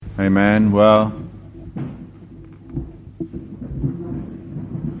Amen. Well,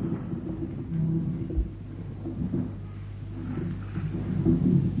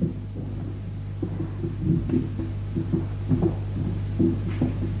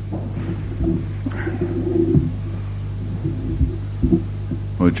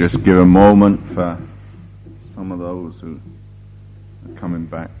 we'll just give a moment for some of those who are coming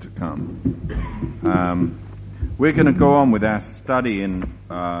back to come. We're going to go on with our study in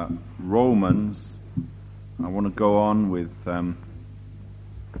Romans. I want to go on with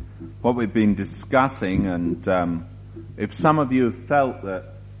what we've been discussing, and if some of you have felt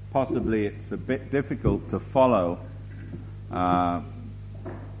that possibly it's a bit difficult to follow,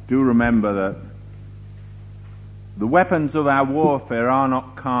 do remember that the weapons of our warfare are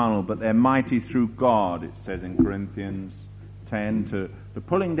not carnal, but they're mighty through God, it says in Corinthians 10, to the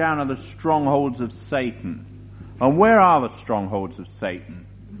pulling down of the strongholds of Satan. And where are the strongholds of Satan?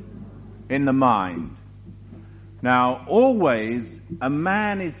 In the mind. Now, always a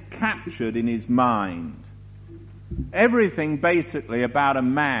man is captured in his mind. Everything basically about a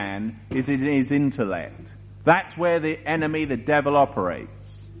man is in his intellect. That's where the enemy, the devil,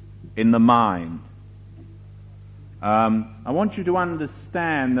 operates, in the mind. I want you to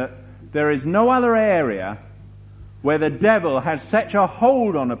understand that there is no other area where the devil has such a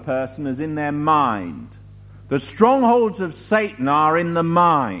hold on a person as in their mind. The strongholds of Satan are in the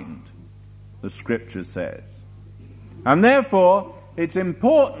mind, the Scripture says. And therefore, it's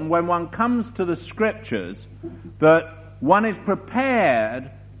important when one comes to the Scriptures that one is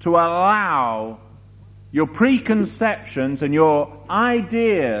prepared to allow your preconceptions and your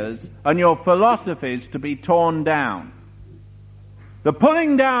ideas and your philosophies to be torn down. The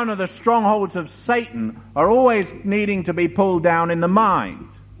pulling down of the strongholds of Satan are always needing to be pulled down in the mind.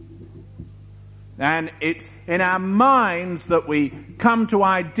 And it's in our minds that we come to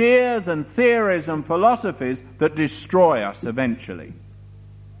ideas and theories and philosophies that destroy us eventually.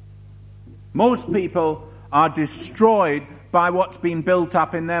 Most people are destroyed by what's been built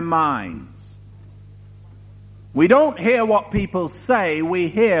up in their minds. We don't hear what people say, we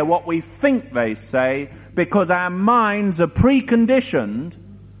hear what we think they say, because our minds are preconditioned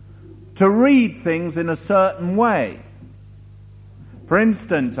to read things in a certain way. For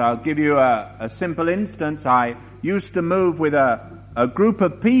instance, I'll give you a simple instance. I used to move with a group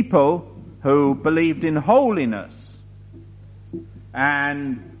of people who believed in holiness.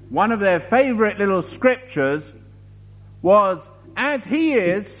 And one of their favorite little scriptures was, "As he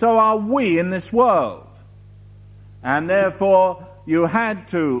is, so are we in this world." And therefore, you had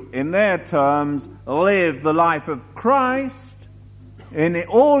to, in their terms, live the life of Christ in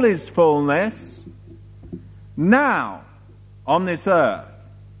all his fullness now on this earth.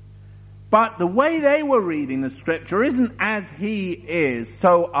 But the way they were reading the Scripture isn't "as he is,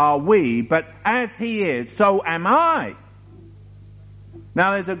 so are we," but "as he is, so am I."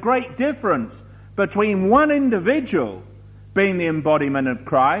 Now there's a great difference between one individual being the embodiment of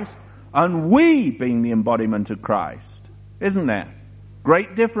Christ and we being the embodiment of Christ, isn't there?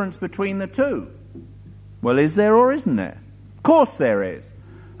 Great difference between the two. Well, is there or isn't there? Of course there is.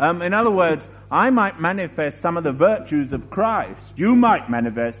 In other words, I might manifest some of the virtues of Christ. You might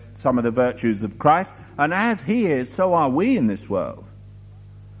manifest some of the virtues of Christ. And as he is, so are we in this world.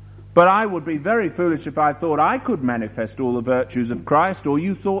 But I would be very foolish if I thought I could manifest all the virtues of Christ, or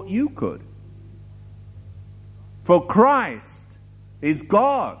you thought you could. For Christ is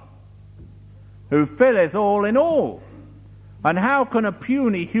God, who filleth all in all. And how can a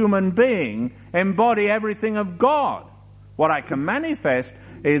puny human being embody everything of God? What I can manifest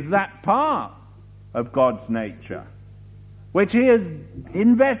is that part of God's nature, which he has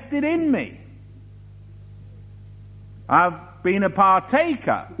invested in me. I've been a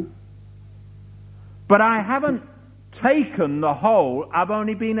partaker, but I haven't taken the whole, I've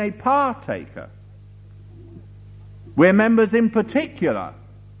only been a partaker. We're members in particular,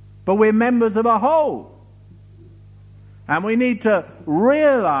 but we're members of a whole. And we need to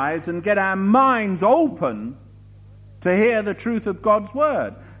realize and get our minds open to hear the truth of God's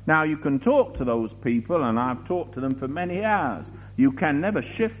Word. Now, you can talk to those people, and I've talked to them for many hours. You can never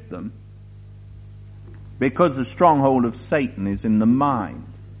shift them, because the stronghold of Satan is in the mind.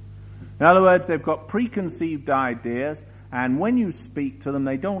 In other words, they've got preconceived ideas, and when you speak to them,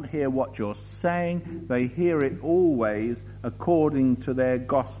 they don't hear what you're saying. They hear it always according to their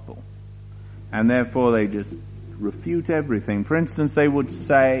gospel. And therefore, they just refute everything. For instance, they would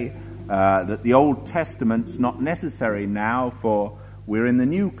say that the Old Testament's not necessary now, for we're in the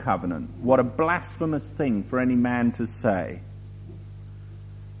New Covenant. What a blasphemous thing for any man to say.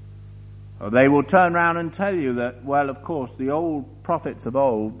 They will turn around and tell you that, well, of course, the old prophets of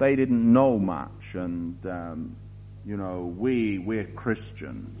old, they didn't know much, and, we're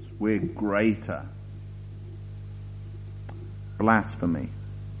Christians, we're greater. Blasphemy.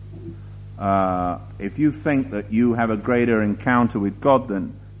 If you think that you have a greater encounter with God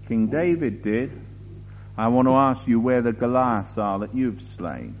than King David did, I want to ask you where the Goliaths are that you've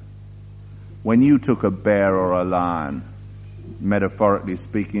slain. When you took a bear or a lion, metaphorically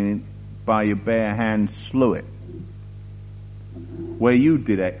speaking, by your bare hands slew it. Where you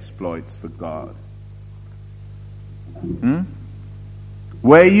did exploits for God.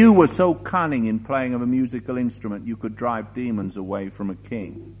 Where you were so cunning in playing of a musical instrument you could drive demons away from a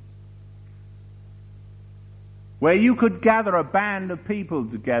king. Where you could gather a band of people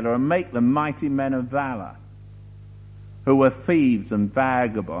together and make them mighty men of valor, who were thieves and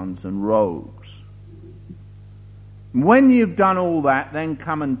vagabonds and rogues. When you've done all that, then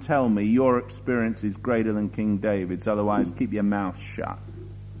come and tell me your experience is greater than King David's. Otherwise, keep your mouth shut.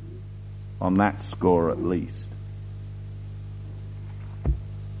 On that score, at least.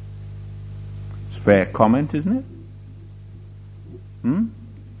 It's a fair comment, isn't it?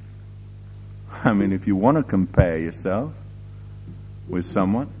 I mean, if you want to compare yourself with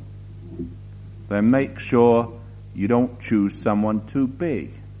someone, then make sure you don't choose someone too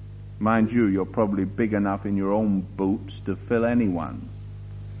big. Mind you, you're probably big enough in your own boots to fill anyone's,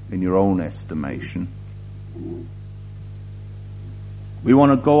 in your own estimation. We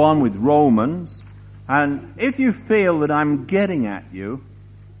want to go on with Romans, and if you feel that I'm getting at you,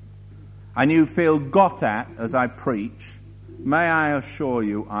 and you feel got at as I preach, may I assure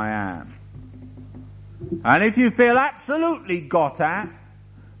you I am. And if you feel absolutely got at,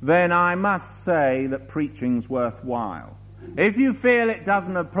 then I must say that preaching's worthwhile. If you feel it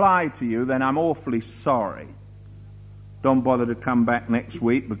doesn't apply to you, then I'm awfully sorry. Don't bother to come back next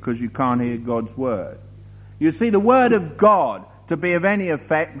week because you can't hear God's word. You see, the word of God, to be of any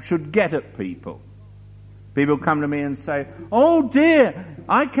effect, should get at people. People come to me and say, "Oh dear,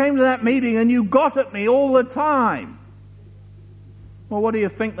 I came to that meeting and you got at me all the time." Well, what do you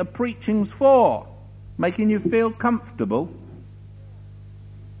think the preaching's for? Making you feel comfortable?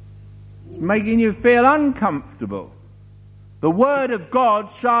 It's making you feel uncomfortable. The word of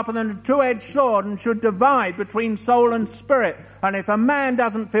God's sharper than a two-edged sword and should divide between soul and spirit. And if a man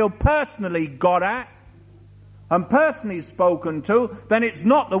doesn't feel personally got at and personally spoken to, then it's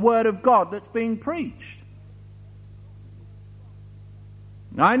not the word of God that's being preached.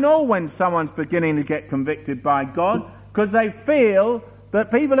 I know when someone's beginning to get convicted by God because they feel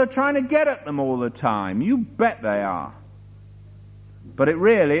that people are trying to get at them all the time. You bet they are. But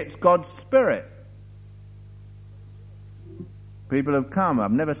it's God's Spirit. People have come,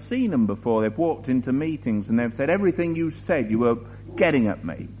 I've never seen them before. They've walked into meetings and they've said, "Everything you said, you were getting at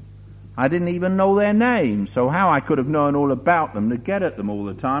me. I didn't even know their names, so how I could have known all about them to get at them all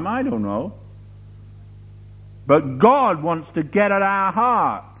the time, I don't know." But God wants to get at our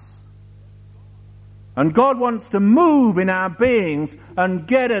hearts. And God wants to move in our beings and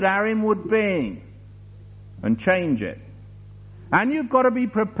get at our inward being and change it. And you've got to be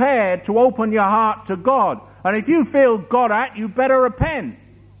prepared to open your heart to God. And if you feel got at, you better repent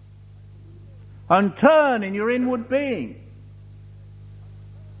and turn in your inward being.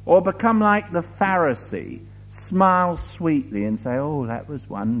 Or become like the Pharisee, smile sweetly and say, "Oh, that was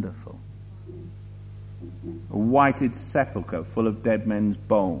wonderful." A whited sepulchre full of dead men's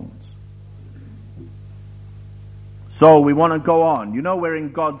bones. So we want to go on. You know we're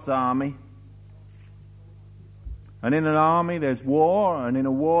in God's army. And in an army there's war, and in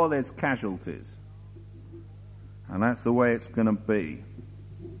a war there's casualties. And that's the way it's going to be.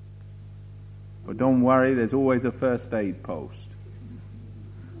 But don't worry, there's always a first aid post.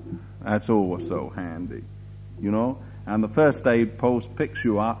 That's always so handy, And the first aid post picks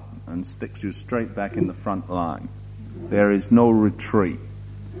you up and sticks you straight back in the front line. There is no retreat.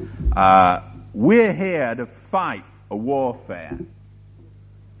 We're here to fight a warfare.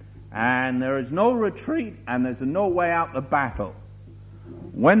 And there is no retreat and there's no way out the battle.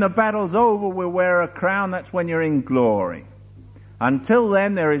 When the battle's over, we'll wear a crown. That's when you're in glory. Until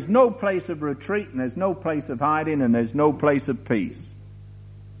then, there is no place of retreat, and there's no place of hiding, and there's no place of peace.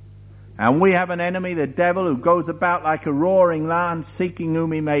 And we have an enemy, the devil, who goes about like a roaring lion, seeking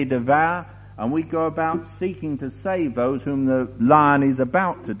whom he may devour, and we go about seeking to save those whom the lion is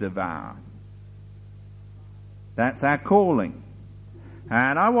about to devour. That's our calling.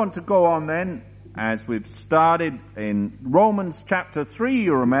 And I want to go on then, as we've started in Romans chapter 3,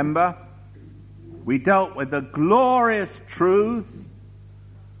 you remember. We dealt with the glorious truth,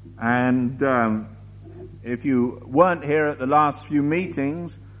 and if you weren't here at the last few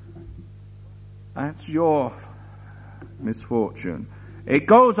meetings, That's your misfortune. It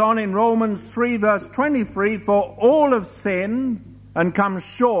goes on in Romans 3 verse 23, for all have sinned and come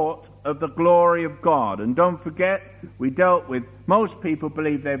short of the glory of God. And don't forget, we dealt with, most people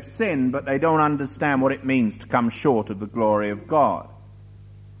believe they've sinned, but they don't understand what it means to come short of the glory of God.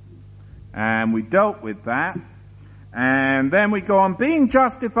 And we dealt with that. And then we go on, being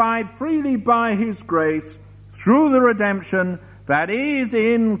justified freely by his grace through the redemption that is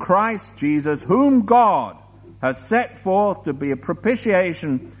in Christ Jesus, whom God has set forth to be a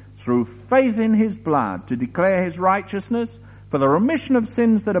propitiation through faith in his blood, to declare his righteousness for the remission of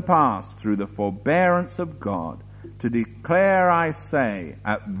sins that are past, through the forbearance of God, to declare, I say,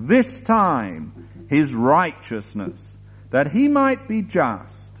 at this time his righteousness, that he might be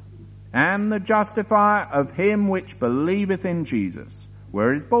just, and the justifier of him which believeth in Jesus.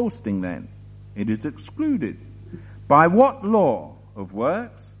 Where is boasting then? It is excluded. By what law? Of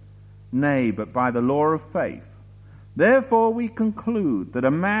works? Nay, but by the law of faith. Therefore we conclude that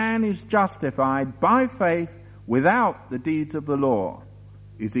a man is justified by faith without the deeds of the law.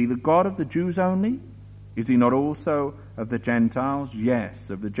 Is he the God of the Jews only? Is he not also of the Gentiles? Yes,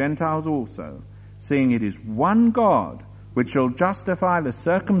 of the Gentiles also, seeing it is one God which shall justify the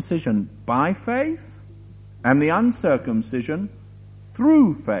circumcision by faith and the uncircumcision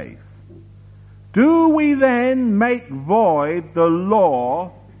through faith. Do we then make void the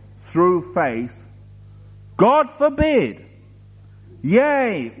law through faith? God forbid.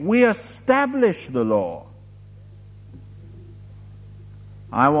 Yea, we establish the law.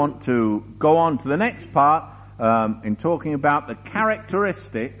 I want to go on to the next part in talking about the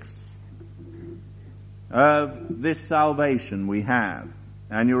characteristics of this salvation we have.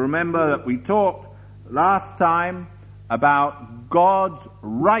 And you remember that we talked last time about God's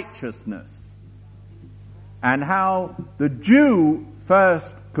righteousness and how the Jew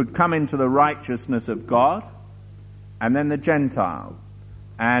first could come into the righteousness of God, and then the Gentile,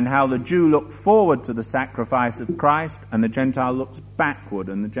 and how the Jew looked forward to the sacrifice of Christ, and the Gentile looks backward,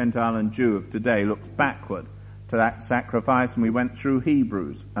 and the Gentile and Jew of today looks backward to that sacrifice, and we went through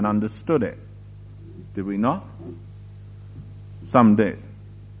Hebrews and understood it. Did we not? Some did.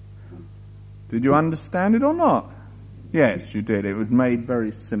 Did you understand it or not? Yes, you did. It was made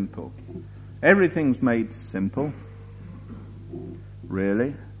very simple. Everything's made simple,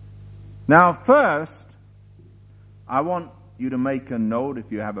 really. Now, first, I want you to make a note,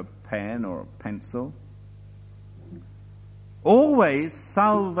 if you have a pen or a pencil. Always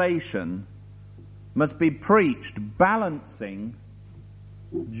salvation must be preached balancing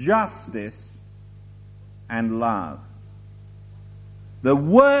justice and love. The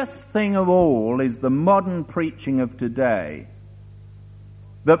worst thing of all is the modern preaching of today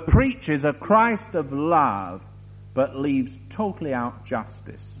that preaches a Christ of love but leaves totally out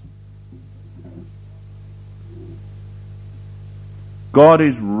justice. God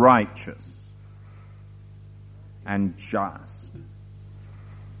is righteous and just. It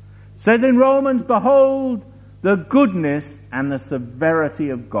says in Romans, behold the goodness and the severity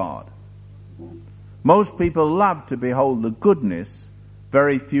of God. Most people love to behold the goodness,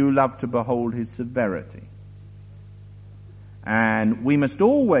 very few love to behold his severity. And we must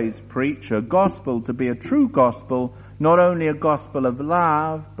always preach a gospel to be a true gospel, not only a gospel of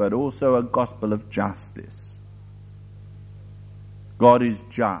love, but also a gospel of justice. God is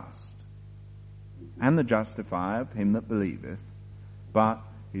just, and the justifier of him that believeth, but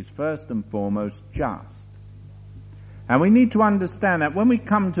is first and foremost just. And we need to understand that when we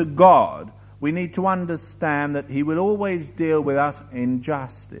come to God, we need to understand that he will always deal with us in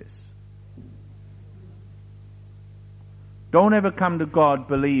justice. Don't ever come to God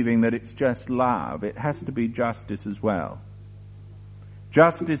believing that it's just love. It has to be justice as well.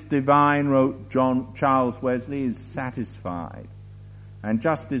 Justice divine, wrote Charles Wesley, is satisfied. And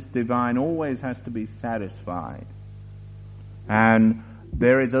justice divine always has to be satisfied. And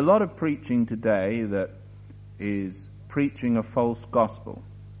there is a lot of preaching today that is preaching a false gospel.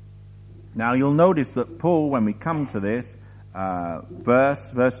 Now you'll notice that Paul, when we come to this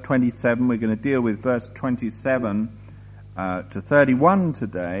verse 27, we're going to deal with verse 27 to 31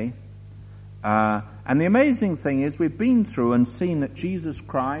 today. And the amazing thing is we've been through and seen that Jesus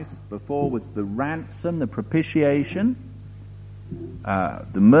Christ before was the ransom, the propitiation, the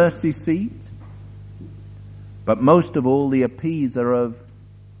mercy seat, but most of all the appeaser of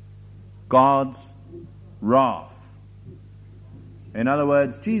God's wrath. In other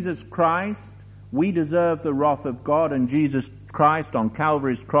words, Jesus Christ, we deserve the wrath of God, and Jesus Christ on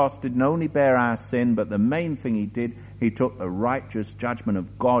Calvary's cross didn't only bear our sin, but the main thing he did, he took the righteous judgment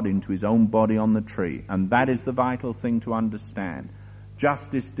of God into his own body on the tree. And that is the vital thing to understand.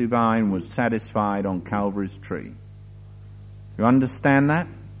 justice divine was satisfied on Calvary's tree. You understand that?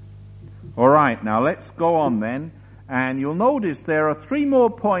 All right, now let's go on then. And you'll notice there are 3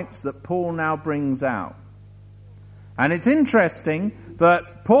 more points that Paul now brings out. And it's interesting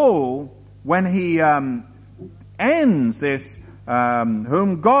that Paul, when he ends this,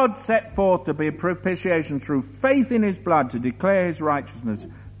 whom God set forth to be a propitiation through faith in his blood to declare his righteousness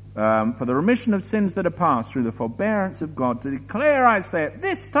for the remission of sins that are past through the forbearance of God, to declare, I say, at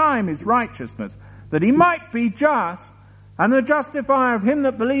this time his righteousness, that he might be just and the justifier of him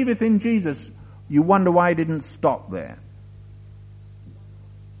that believeth in Jesus. You wonder why he didn't stop there.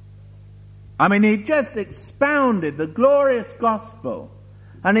 I mean, he just expounded the glorious gospel,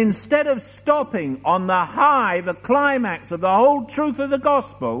 and instead of stopping on the high, the climax of the whole truth of the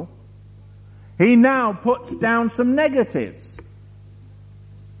gospel, he now puts down some negatives.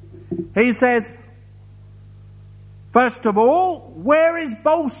 He says, first of all, where is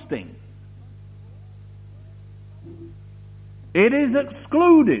boasting? It is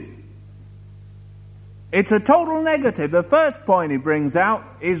excluded. It's a total negative. The first point he brings out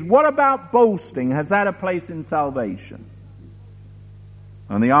is, what about boasting? Has that a place in salvation?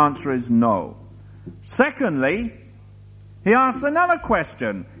 And the answer is no. Secondly, he asks another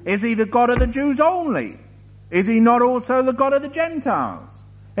question. Is he the God of the Jews only? Is he not also the God of the Gentiles?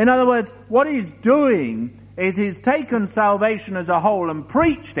 In other words, what he's doing is he's taken salvation as a whole and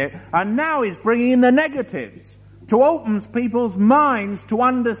preached it, and now he's bringing in the negatives to open people's minds to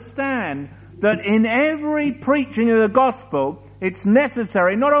understand that in every preaching of the gospel, it's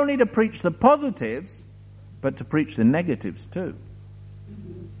necessary not only to preach the positives, but to preach the negatives too.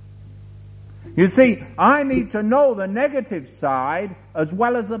 You see, I need to know the negative side as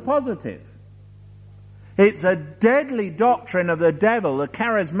well as the positive. It's a deadly doctrine of the devil. The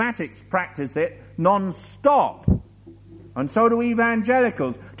charismatics practice it non-stop. And so do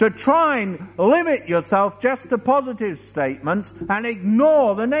evangelicals. To try and limit yourself just to positive statements and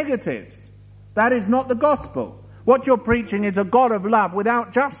ignore the negatives. That is not the gospel. What you're preaching is a God of love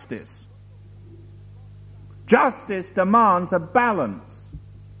without justice. Justice demands a balance,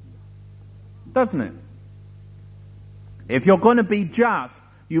 doesn't it? If you're going to be just,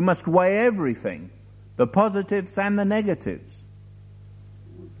 you must weigh everything, the positives and the negatives.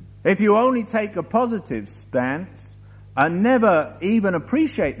 If you only take a positive stance and never even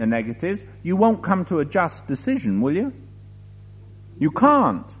appreciate the negatives, you won't come to a just decision, will you? You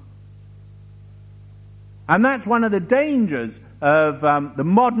can't. And that's one of the dangers of the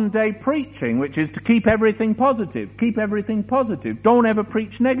modern day preaching, which is to keep everything positive. Keep everything positive. Don't ever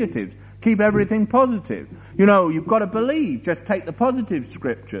preach negatives. Keep everything positive. You know, you've got to believe. Just take the positive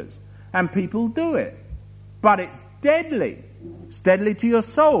scriptures. And people do it. But it's deadly. It's deadly to your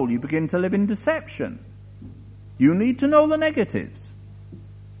soul. You begin to live in deception. You need to know the negatives.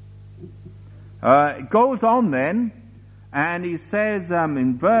 It goes on then, and he says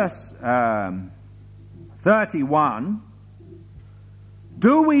in verse 31,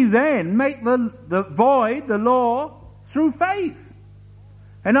 do we then make the void the law through faith?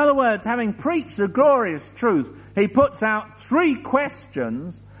 In other words, having preached the glorious truth, he puts out 3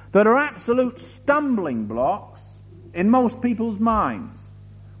 questions that are absolute stumbling blocks in most people's minds.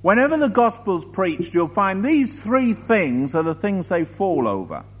 Whenever the gospel's preached, you'll find these 3 things are the things they fall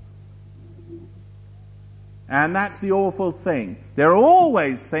over. And that's the awful thing. There are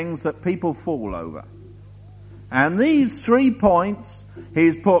always things that people fall over. And these 3 points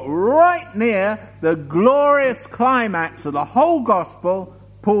he's put right near the glorious climax of the whole gospel.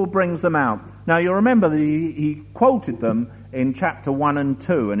 Paul brings them out. Now you remember that he quoted them in chapter 1 and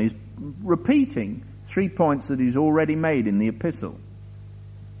 2, and he's repeating 3 points that he's already made in the epistle.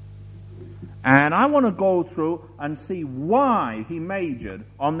 And I want to go through and see why he majored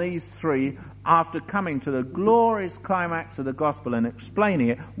on these 3 after coming to the glorious climax of the gospel and explaining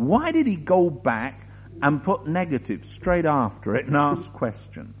it. Why did he go back and put negatives straight after it and ask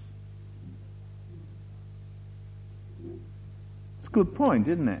questions? It's a good point,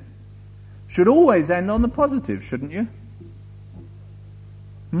 isn't it? Should always end on the positive, shouldn't you?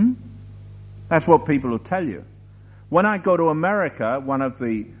 That's what people will tell you. When I go to America, one of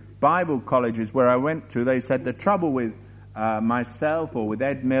the Bible colleges where I went to, they said the trouble with myself or with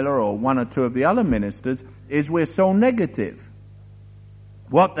Ed Miller or 1 or 2 of the other ministers is we're so negative.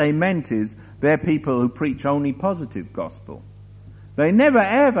 What they meant is they're people who preach only positive gospel. They never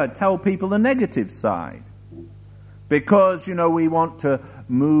ever tell people the negative side. Because, you know, we want to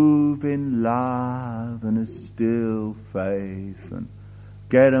move in love and a still faith and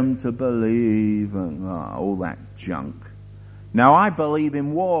get them to believe and all that junk. Now, I believe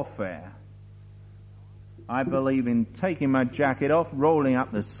in warfare. I believe in taking my jacket off, rolling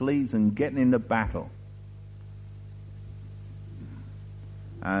up the sleeves and getting into battle.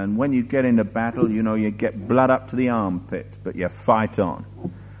 And when you get into battle, you know, you get blood up to the armpits, but you fight on.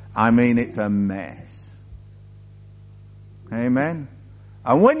 I mean, it's a mess. Amen?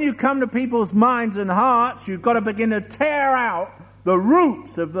 And when you come to people's minds and hearts, you've got to begin to tear out the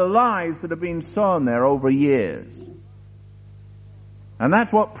roots of the lies that have been sown there over years. And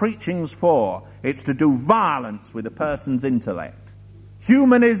that's what preaching's for. It's to do violence with a person's intellect.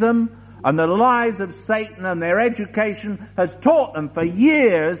 Humanism and the lies of Satan and their education has taught them for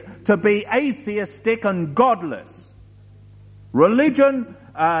years to be atheistic and godless. Religion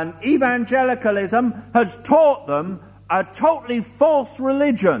and evangelicalism has taught them a totally false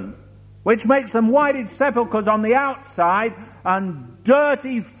religion, which makes them whited sepulchres on the outside and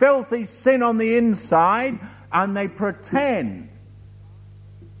dirty, filthy sin on the inside, and they pretend.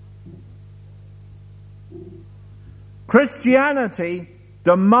 Christianity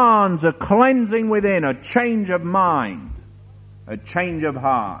demands a cleansing within, a change of mind, a change of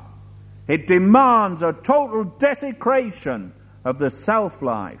heart. It demands a total desecration of the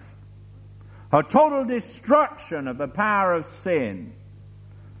self-life, a total destruction of the power of sin,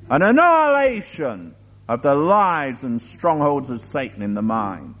 an annihilation of the lies and strongholds of Satan in the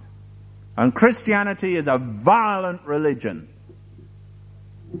mind. And Christianity is a violent religion,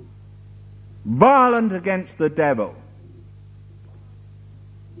 violent against the devil.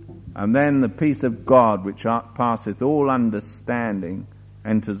 And then the peace of God, which passeth all understanding,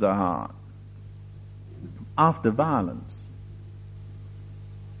 enters the heart. After violence.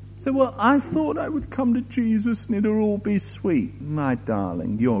 So, well, I thought I would come to Jesus and it'll all be sweet. My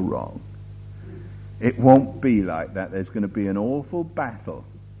darling, you're wrong. It won't be like that. There's going to be an awful battle.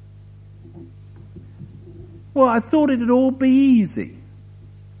 Well, I thought it'd all be easy.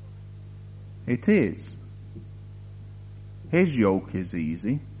 It is. His yoke is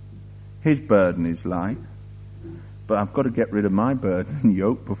easy. His burden is light. But I've got to get rid of my burden and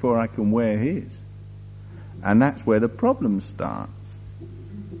yoke before I can wear his. And that's where the problem starts.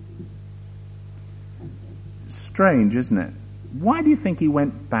 Strange, isn't it? Why do you think he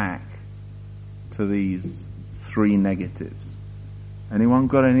went back to these three negatives? Anyone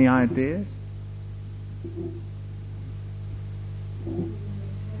got any ideas?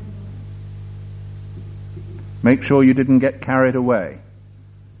 Make sure you didn't get carried away.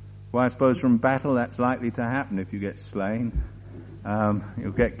 Well, I suppose from battle that's likely to happen if you get slain.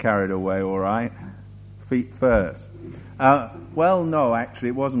 You'll get carried away, all right. Feet first. Well, no, actually,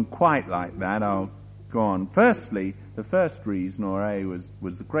 it wasn't quite like that. I'll go on. Firstly, the first reason, or A,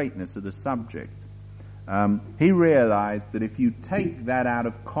 was the greatness of the subject. He realized that if you take that out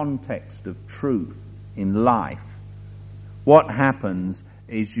of context of truth in life, what happens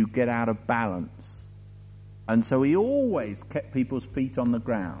is you get out of balance. And so he always kept people's feet on the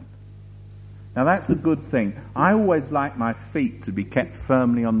ground. Now that's a good thing. I always like my feet to be kept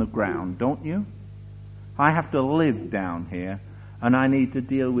firmly on the ground, don't you? I have to live down here, and I need to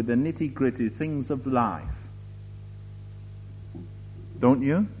deal with the nitty-gritty things of life. Don't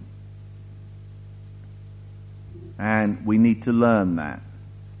you? And we need to learn that.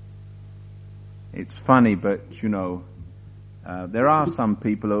 It's funny, but, you know, there are some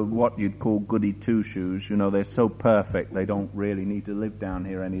people who are what you'd call goody two-shoes. You know, they're so perfect they don't really need to live down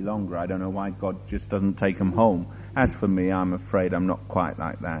here any longer. I don't know why God just doesn't take them home. As for me, I'm afraid I'm not quite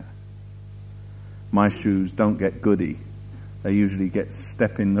like that. My shoes don't get goody. They usually get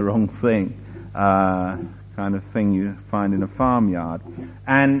step in the wrong thing, kind of thing you find in a farmyard.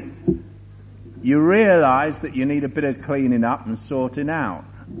 And you realize that you need a bit of cleaning up and sorting out.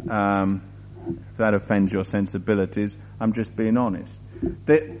 If that offends your sensibilities, I'm just being honest.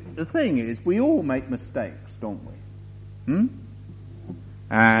 The thing is, we all make mistakes, don't we?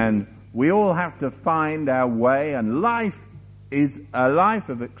 And we all have to find our way, and life is a life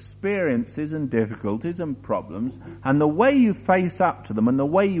of experiences and difficulties and problems, and the way you face up to them and the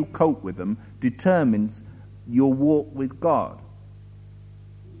way you cope with them determines your walk with God.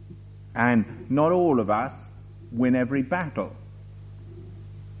 And not all of us win every battle.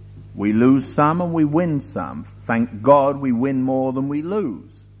 We lose some and we win some. Thank God we win more than we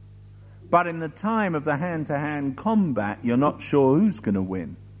lose. But in the time of the hand-to-hand combat, you're not sure who's going to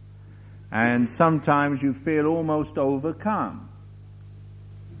win. And sometimes you feel almost overcome.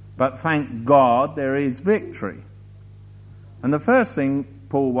 But thank God there is victory. And the first thing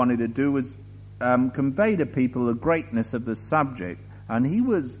Paul wanted to do was convey to people the greatness of the subject. And he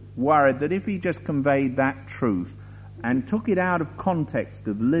was worried that if he just conveyed that truth and took it out of context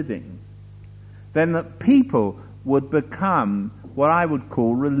of living, then that people would become what I would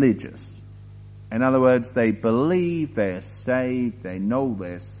call religious. In other words, they believe they're saved, they know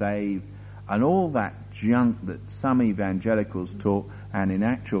they're saved, and all that junk that some evangelicals talk, and in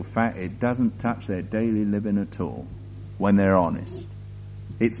actual fact it doesn't touch their daily living at all when they're honest.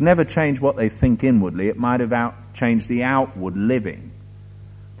 It's never changed what they think inwardly. It might have changed the outward living.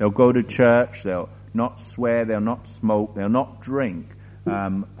 They'll go to church, they'll not swear, they'll not smoke, they'll not drink,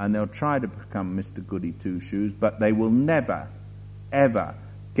 and they'll try to become Mr. Goody Two-Shoes, but they will never, ever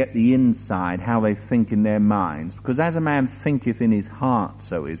get the inside, how they think in their minds. Because as a man thinketh in his heart,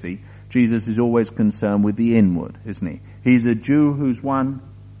 so is he. Jesus is always concerned with the inward, isn't he? He's a Jew who's one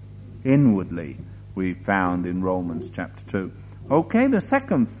inwardly, we found in Romans chapter 2. Okay, the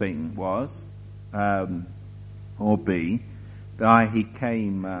second thing was, or B, why he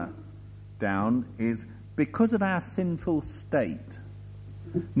came down, is because of our sinful state.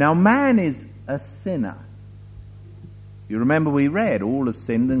 Now, man is a sinner. You remember we read, all have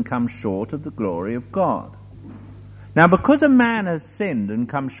sinned and come short of the glory of God. Now, because a man has sinned and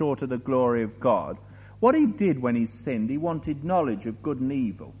come short of the glory of God, what he did when he sinned, he wanted knowledge of good and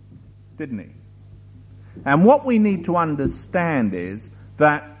evil, didn't he? And what we need to understand is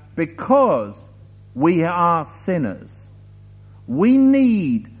that because we are sinners, we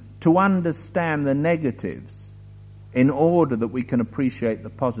need to understand the negatives in order that we can appreciate the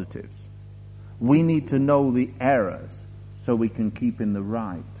positives. We need to know the errors so we can keep in the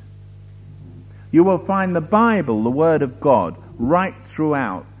right. You will find the Bible, the Word of God, right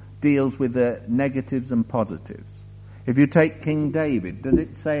throughout deals with the negatives and positives. If you take King David, does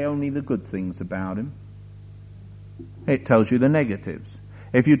it say only the good things about him? It tells you the negatives.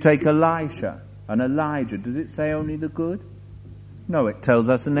 If you take Elisha and Elijah, does it say only the good? No, it tells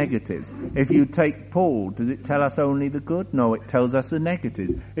us the negatives. If you take Paul, does it tell us only the good? No, it tells us the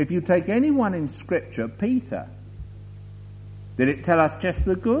negatives. If you take anyone in Scripture, Peter, did it tell us just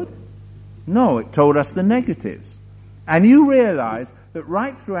the good? No, it told us the negatives. And you realize that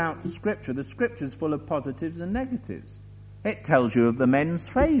right throughout Scripture, the Scripture's full of positives and negatives. It tells you of the men's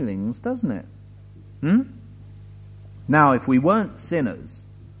failings, doesn't it? Now, if we weren't sinners,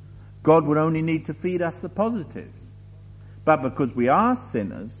 God would only need to feed us the positives. But because we are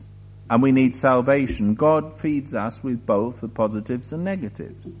sinners and we need salvation, God feeds us with both the positives and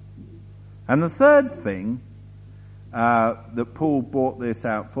negatives. And the third thing that Paul brought this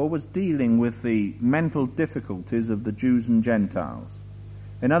out for was dealing with the mental difficulties of the Jews and Gentiles.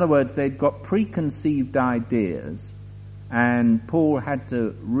 In other words, they'd got preconceived ideas, and Paul had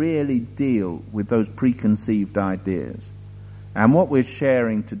to really deal with those preconceived ideas. And what we're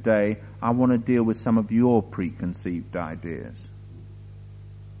sharing today, I want to deal with some of your preconceived ideas.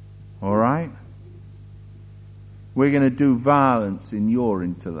 All right? We're going to do violence in your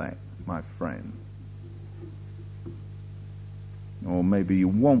intellect, my friend. Or maybe you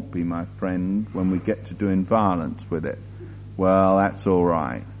won't be my friend when we get to doing violence with it. Well, that's all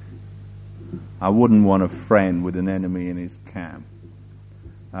right. I wouldn't want a friend with an enemy in his camp.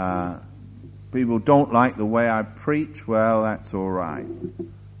 People don't like the way I preach. Well, that's all right.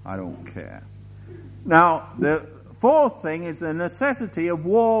 I don't care. Now, the fourth thing is the necessity of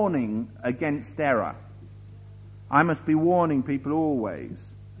warning against error. I must be warning people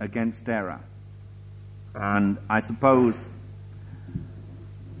always against error. And I suppose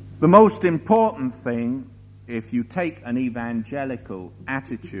the most important thing, if you take an evangelical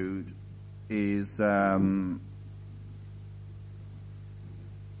attitude, is the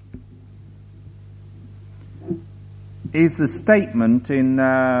statement in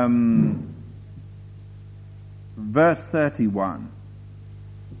verse 31.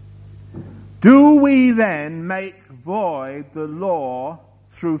 Do we then make void the law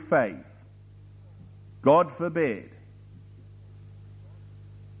through faith? God forbid.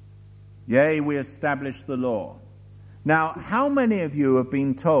 Yea, we establish the law. Now, how many of you have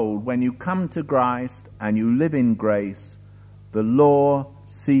been told when you come to Christ and you live in grace, the law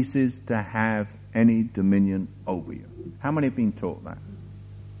ceases to have any dominion over you? How many have been taught that?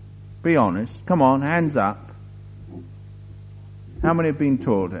 Be honest. Come on, hands up. How many have been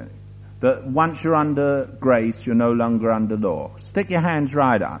taught it? That once you're under grace, you're no longer under law. Stick your hands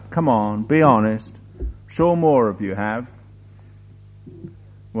right up. Come on, be honest. Sure more of you have.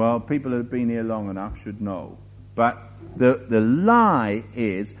 Well, people who have been here long enough should know. But the lie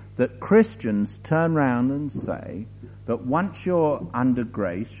is that Christians turn round and say that once you're under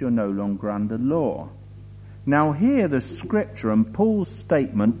grace, you're no longer under law. Now here the Scripture and Paul's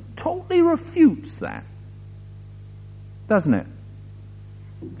statement totally refutes that. Doesn't it?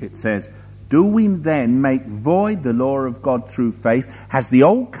 It says, do we then make void the law of God through faith? Has the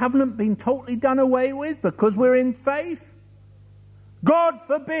old covenant been totally done away with because we're in faith? God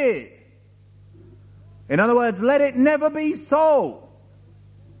forbid. In other words, let it never be so.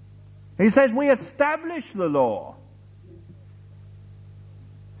 He says we establish the law.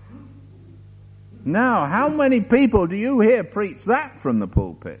 Now, how many people do you hear preach that from the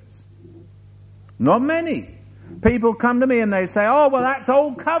pulpits? Not many. People come to me and they say, oh, well, that's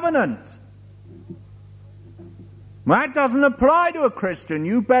old covenant. Well, that doesn't apply to a Christian.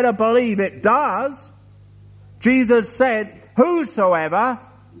 You better believe it does. Jesus said, whosoever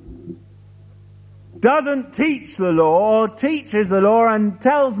doesn't teach the law or teaches the law and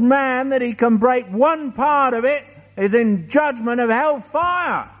tells man that he can break one part of it is in judgment of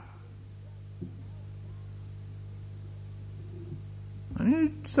hellfire. And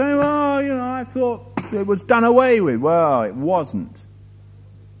you say, well, I thought it was done away with. Well, it wasn't.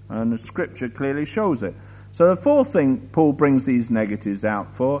 And the Scripture clearly shows it. So the fourth thing Paul brings these negatives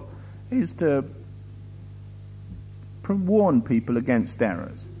out for is to warn people against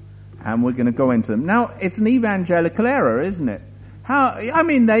errors. And we're going to go into them. Now, it's an evangelical error, isn't it?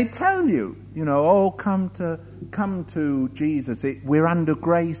 They tell you, come to Jesus. We're under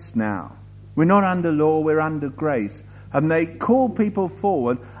grace now. We're not under law, we're under grace. And they call people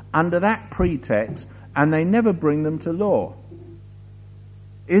forward under that pretext, and they never bring them to law.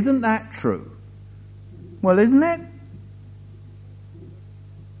 Isn't that true? Well, isn't it?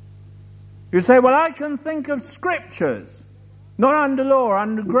 You say, well, I can think of scriptures, not under law,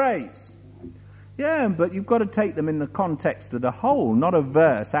 under grace. Yeah, but you've got to take them in the context of the whole, not a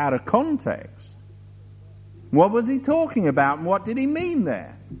verse out of context. What was he talking about, and what did he mean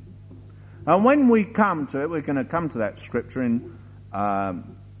there? And when we come to it, we're going to come to that scripture in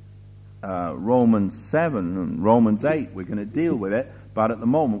Romans 7 and Romans 8. We're going to deal with it, but at the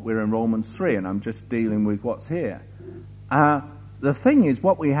moment we're in Romans 3, and I'm just dealing with what's here. The thing is,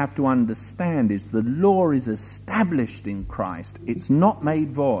 what we have to understand is the law is established in Christ. It's not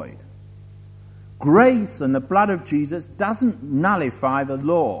made void. Grace and the blood of Jesus doesn't nullify the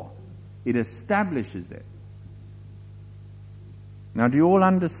law. It establishes it. Now, do you all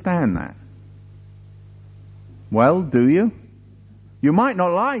understand that? Well, do you? You might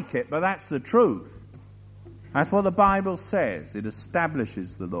not like it, but that's the truth. That's what the Bible says. It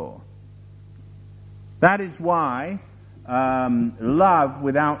establishes the law. That is why love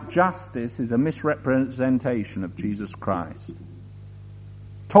without justice is a misrepresentation of Jesus Christ.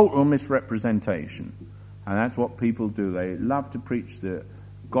 Total misrepresentation. And that's what people do. They love to preach the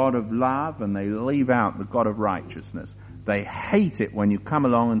God of love and they leave out the God of righteousness. They hate it when you come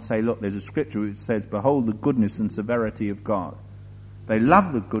along and say, look, there's a scripture which says, behold the goodness and severity of God. They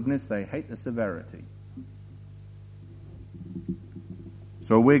love the goodness, they hate the severity.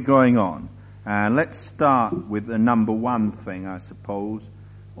 So we're going on. And let's start with the number one thing, I suppose.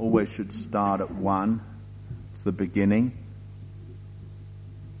 Always should start at one. It's the beginning.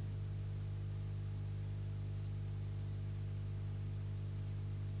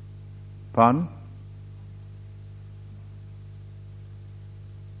 Pardon?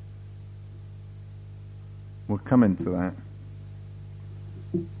 We'll come into that.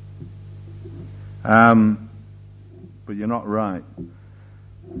 But you're not right.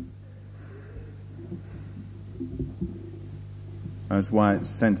 That's why it's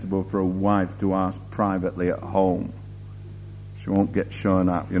sensible for a wife to ask privately at home. She won't get shown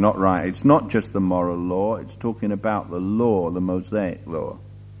up. You're not right. It's not just the moral law. It's talking about the law, the Mosaic law.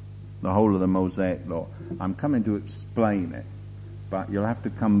 The whole of the Mosaic law. I'm coming to explain it. But you'll have to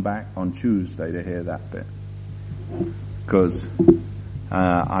come back on Tuesday to hear that bit. Because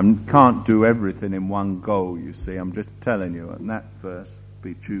I can't do everything in one go, you see. I'm just telling you. And that verse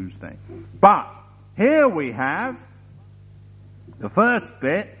will be Tuesday. But here we have the first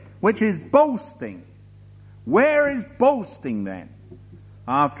bit, which is boasting. Where is boasting then?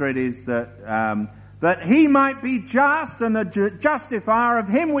 After it is that he might be just and the justifier of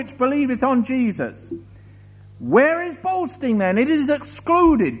him which believeth on Jesus. Where is boasting then? It is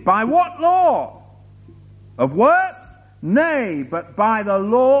excluded. By what law? Of works? Nay, but by the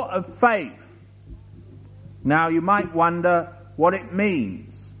law of faith. Now you might wonder what it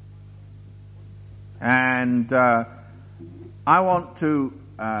means. And I want to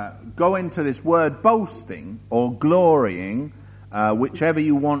go into this word boasting or glorying, whichever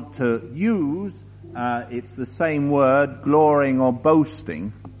you want to use. It's the same word, glorying or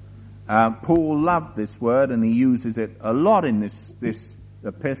boasting. Paul loved this word and he uses it a lot in this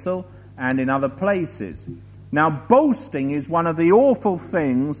epistle and in other places. Now, boasting is one of the awful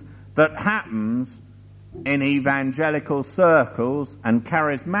things that happens in evangelical circles and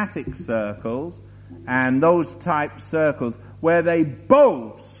charismatic circles and those type circles where they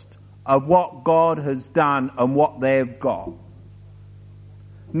boast of what God has done and what they've got.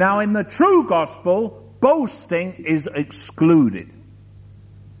 Now, in the true gospel, boasting is excluded.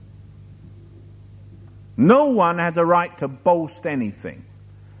 No one has a right to boast anything.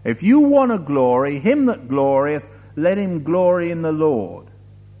 If you want to glory, him that glorieth, let him glory in the Lord.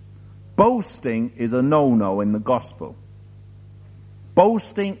 Boasting is a no-no in the gospel.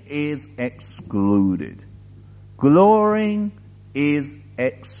 Boasting is excluded. Glorying is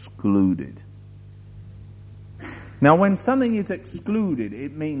excluded. Now, when something is excluded,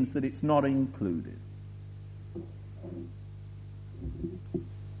 it means that it's not included.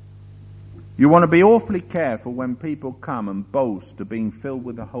 You want to be awfully careful when people come and boast of being filled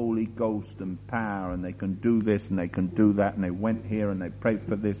with the Holy Ghost and power, and they can do this and they can do that, and they went here and they prayed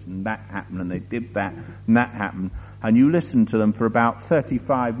for this and that happened, and they did that and that happened. And you listen to them for about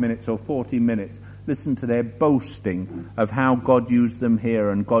 35 minutes or 40 minutes. Listen to their boasting of how God used them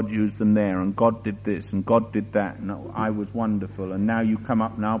here and God used them there and God did this and God did that and I was wonderful, and now you come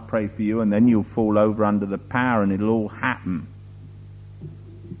up and I'll pray for you, and then you'll fall over under the power and it'll all happen.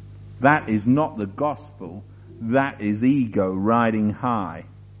 That is not the gospel. That is ego riding high.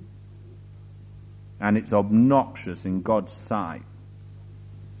 And it's obnoxious in God's sight.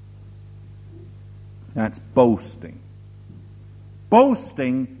 That's boasting.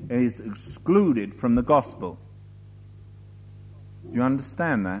 Boasting is excluded from the gospel. Do you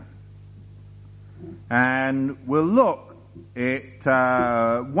understand that? And we'll look at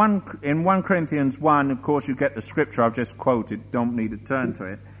in 1 Corinthians 1, of course you get the scripture I've just quoted, don't need to turn to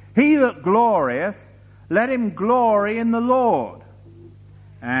it. He that glorieth, let him glory in the Lord.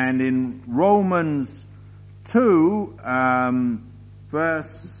 And in Romans 2,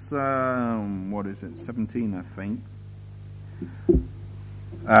 verse, 17, I think.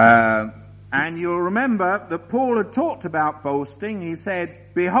 And you'll remember that Paul had talked about boasting. He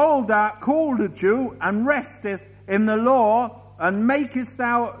said, Behold, thou art called a Jew, and resteth in the law, and makest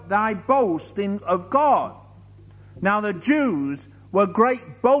thou thy boast of God. Now the Jews were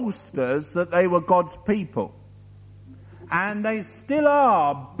great boasters that they were God's people. And they still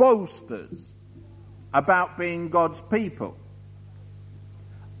are boasters about being God's people.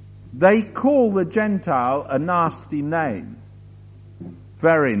 They call the Gentile a nasty name.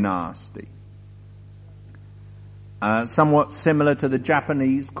 Very nasty. Somewhat similar to the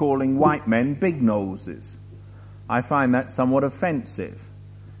Japanese calling white men big noses. I find that somewhat offensive,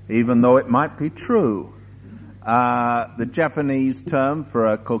 even though it might be true. The Japanese term for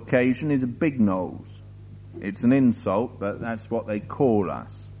a Caucasian is a big nose. It's an insult, but that's what they call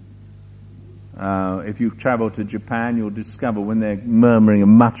us. If you travel to Japan, you'll discover when they're murmuring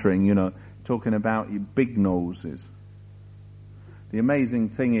and muttering, talking about you big noses. The amazing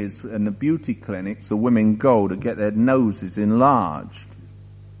thing is, in the beauty clinics, the women go to get their noses enlarged.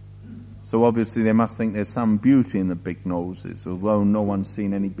 So obviously they must think there's some beauty in the big noses, although no one's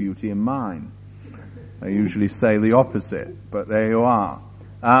seen any beauty in mine. They usually say the opposite, but there you are.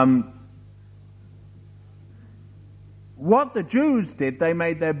 What the Jews did, they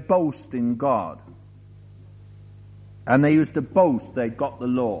made their boast in God. And they used to boast they got the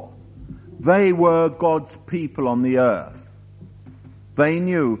law. They were God's people on the earth. They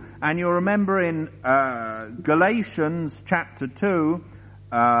knew. And you'll remember in Galatians chapter 2,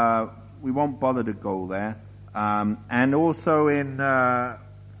 we won't bother to go there, and also in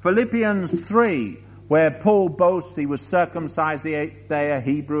Philippians 3, where Paul boasts he was circumcised the 8th day, a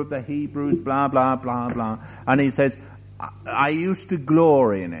Hebrew of the Hebrews, blah, blah, blah, blah. And he says, I used to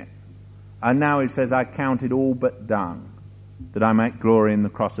glory in it. And now he says, I count it all but dung, that I might glory in the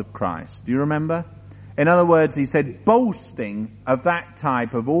cross of Christ. Do you remember? In other words, he said, boasting of that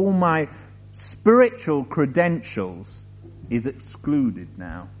type, of all my spiritual credentials, is excluded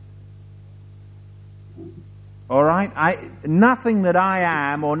now. All right? Nothing that I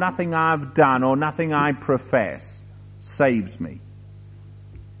am, or nothing I've done, or nothing I profess saves me.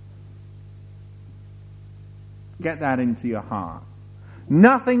 Get that into your heart.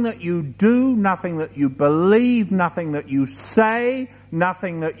 Nothing that you do, nothing that you believe, nothing that you say,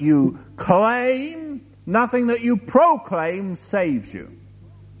 nothing that you claim, nothing that you proclaim saves you.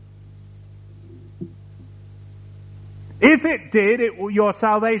 If it did, your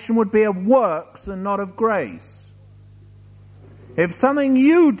salvation would be of works and not of grace. If something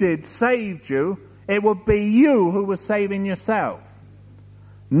you did saved you, it would be you who was saving yourself.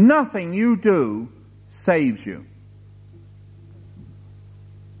 Nothing you do saves you.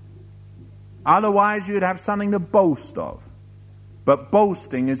 Otherwise, you'd have something to boast of. But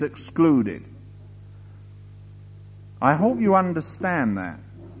boasting is excluded. I hope you understand that.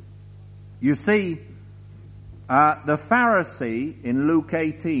 You see, the Pharisee in Luke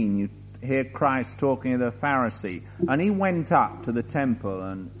 18, hear Christ talking to the Pharisee, and he went up to the temple,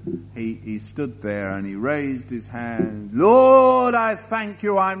 and he stood there, and he raised his hand. Lord, I thank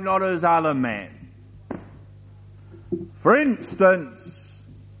you I'm not as other men. For instance,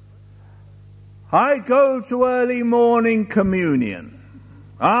 I go to early morning communion.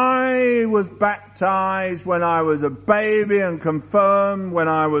 I was baptized when I was a baby and confirmed when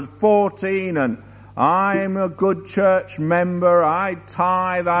I was 14, and I'm a good church member. I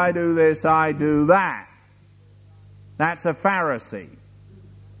tithe, I do this, I do that. That's a Pharisee.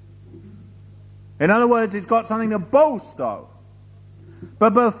 In other words, he's got something to boast of.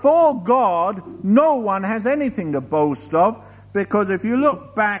 But before God, no one has anything to boast of, because if you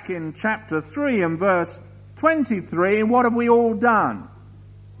look back in chapter 3 and verse 23, what have we all done?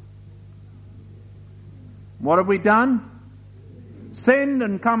 What have we done? Sinned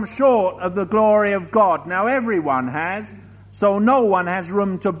and come short of the glory of God. Now everyone has, so no one has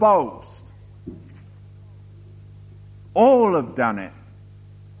room to boast. All have done it.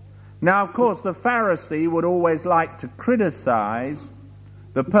 Now, of course, the Pharisee would always like to criticize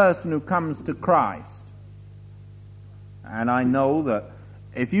the person who comes to Christ. And I know that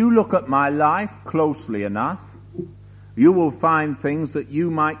if you look at my life closely enough, you will find things that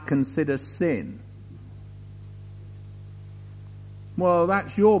you might consider sin. Well,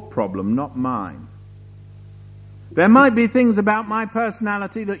 that's your problem, not mine. There might be things about my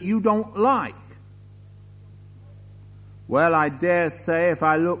personality that you don't like. Well, I dare say if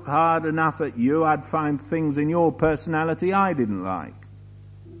I looked hard enough at you, I'd find things in your personality I didn't like.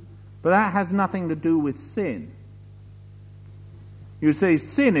 But that has nothing to do with sin. You see,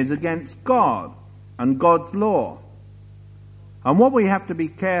 sin is against God and God's law. And what we have to be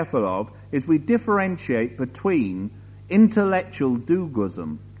careful of is we differentiate between intellectual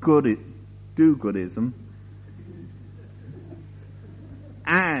do-goodism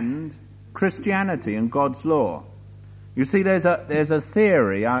and Christianity and God's law. You see, there's a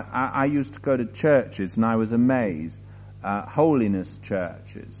theory. I used to go to churches and I was amazed, holiness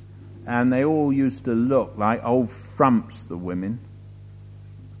churches, and they all used to look like old frumps, the women.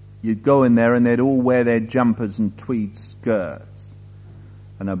 You'd go in there and they'd all wear their jumpers and tweed skirts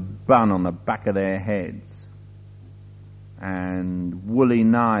and a bun on the back of their heads and woolly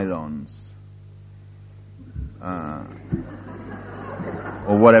nylons or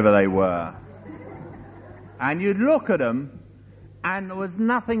whatever they were. And you'd look at them and there was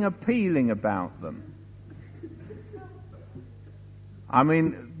nothing appealing about them. I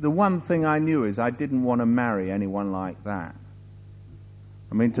mean, the one thing I knew is I didn't want to marry anyone like that.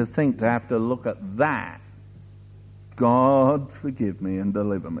 I mean, to think to have to look at that, God forgive me and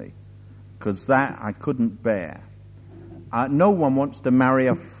deliver me, because that I couldn't bear. No one wants to marry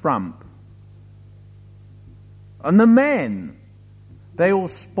a frump. And the men, they all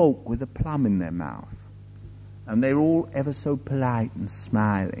spoke with a plum in their mouth. And they were all ever so polite and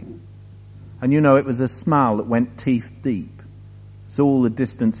smiling. And you know, it was a smile that went teeth deep. It's all the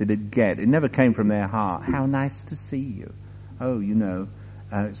distance it'd get. It never came from their heart. How nice to see you. Oh, you know,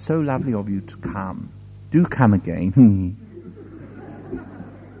 it's so lovely of you to come. Do come again.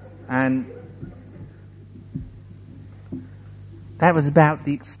 And that was about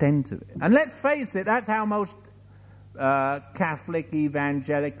the extent of it. And let's face it, that's how most Catholic,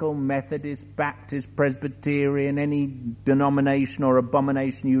 Evangelical, Methodist, Baptist, Presbyterian, any denomination or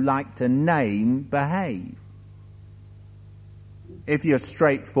abomination you like to name, behave. If you're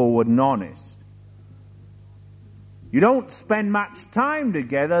straightforward and honest. You don't spend much time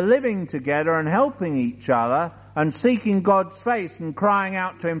together, living together and helping each other and seeking God's face and crying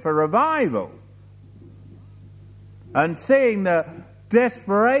out to Him for revival. And seeing the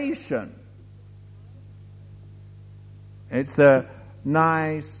desperation. It's the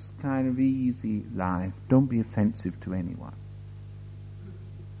nice, kind of easy life. Don't be offensive to anyone.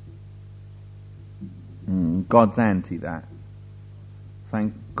 God's anti that.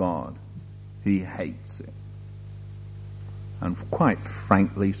 Thank God. He hates it. And quite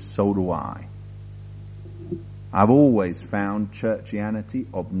frankly, so do I. I've always found churchianity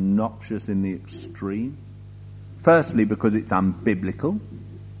obnoxious in the extreme. Firstly, because it's unbiblical.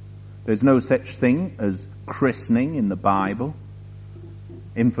 There's no such thing as christening in the Bible.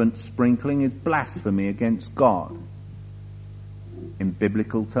 Infant sprinkling is blasphemy against God. In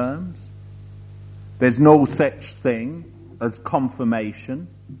biblical terms. There's no such thing as confirmation.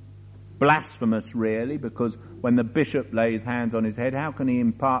 Blasphemous, really, because when the bishop lays hands on his head, how can he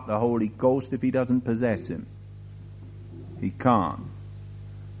impart the Holy Ghost if he doesn't possess him? He can't.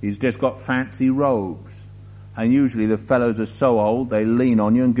 He's just got fancy robes. And usually the fellows are so old, they lean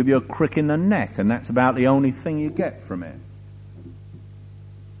on you and give you a crick in the neck, and that's about the only thing you get from it.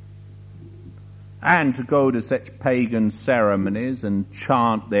 and to go to such pagan ceremonies and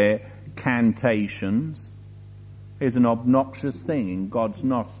chant their cantations is an obnoxious thing in God's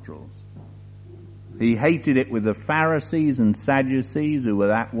nostrils. He hated it with the Pharisees and Sadducees who were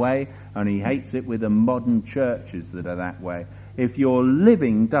that way, and he hates it with the modern churches that are that way. If your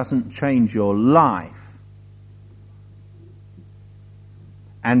living doesn't change your life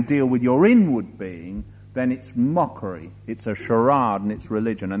and deal with your inward being, then it's mockery, it's a charade, and it's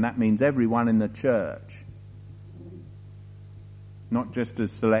religion, and that means everyone in the church, not just a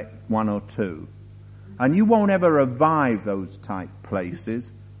select one or two. And you won't ever revive those type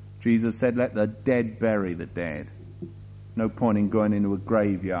places. Jesus said, let the dead bury the dead. No point in going into a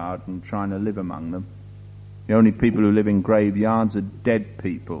graveyard and trying to live among them. The only people who live in graveyards are dead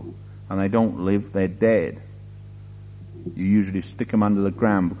people, and they don't live, they're dead. You usually stick them under the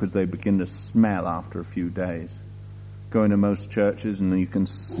ground because they begin to smell after a few days. Go into most churches and you can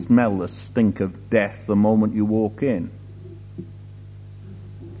smell the stink of death the moment you walk in.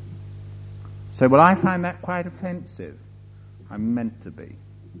 Say, well, I find that quite offensive. I'm meant to be.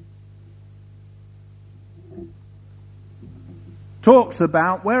 Talks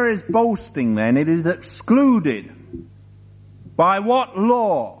about, where is boasting then? It is excluded. By what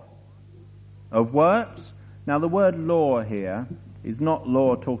law? Of works? Now the word law here is not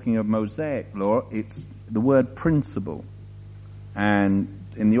law talking of Mosaic law, it's the word principle. And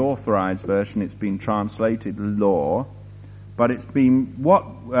in the Authorized Version it's been translated law, but it's been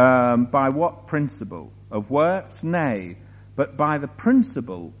by what principle? Of works? Nay, but by the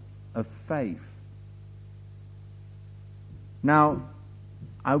principle of faith. Now,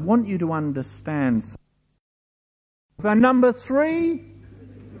 I want you to understand something. The number 3,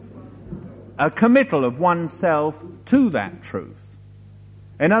 a committal of oneself to that truth.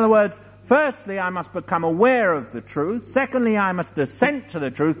 In other words, firstly, I must become aware of the truth. Secondly, I must assent to the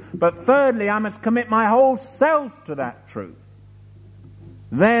truth. But thirdly, I must commit my whole self to that truth.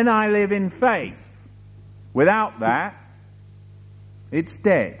 Then I live in faith. Without that, it's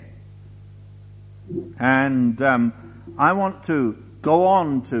dead. And I want to go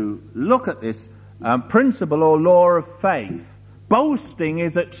on to look at this principle or law of faith. Boasting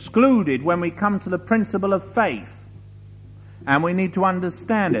is excluded when we come to the principle of faith. And we need to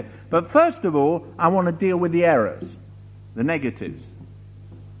understand it. But first of all, I want to deal with the errors, the negatives.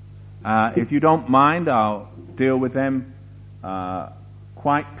 If you don't mind, I'll deal with them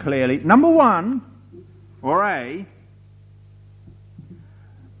quite clearly. Number 1, or A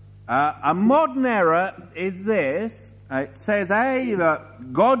modern error is this. It says, A,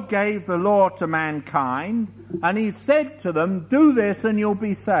 that God gave the law to mankind, and he said to them, do this and you'll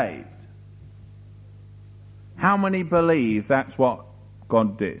be saved. How many believe that's what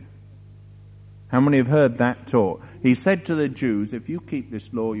God did? How many have heard that taught? He said to the Jews, if you keep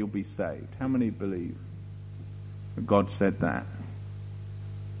this law, you'll be saved. How many believe that God said that?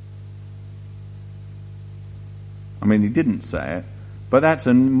 I mean, he didn't say it, but that's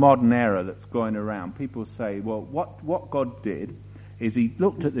a modern error that's going around. People say, well, what God did is he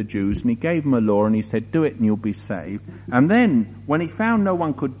looked at the Jews and he gave them a law and he said, do it and you'll be saved. And then, when he found no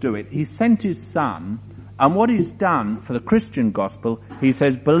one could do it, he sent his son. And what he's done for the Christian gospel, he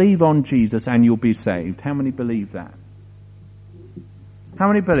says, believe on Jesus and you'll be saved. How many believe that? How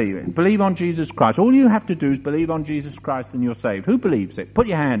many believe it? Believe on Jesus Christ. All you have to do is believe on Jesus Christ and you're saved. Who believes it? Put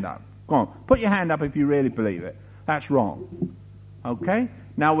your hand up. Go on. Put your hand up if you really believe it. That's wrong. Okay?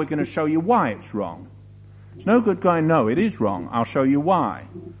 Now we're going to show you why it's wrong. It's no good going, no, it is wrong. I'll show you why.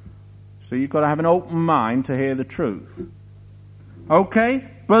 So you've got to have an open mind to hear the truth. Okay?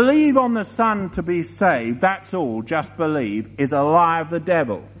 Believe on the Son to be saved, that's all, just believe, is a lie of the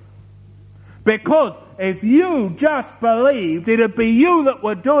devil. Because if you just believed, it'd be you that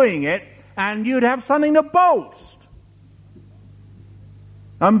were doing it, and you'd have something to boast.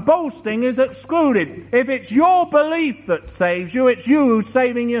 And boasting is excluded. If it's your belief that saves you, it's you who's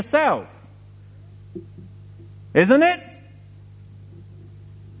saving yourself. Isn't it?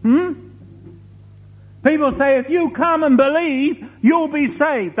 People say, if you come and believe, you'll be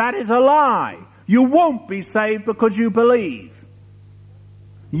saved. That is a lie. You won't be saved because you believe.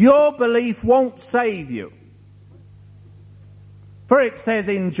 Your belief won't save you. For it says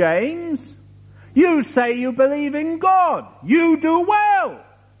in James, you say you believe in God. You do well.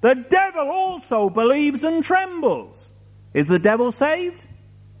 The devil also believes and trembles. Is the devil saved?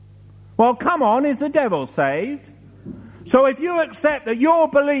 Well, come on, is the devil saved? So if you accept that your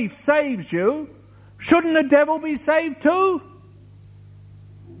belief saves you, shouldn't the devil be saved too?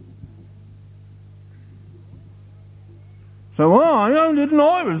 So, well, I didn't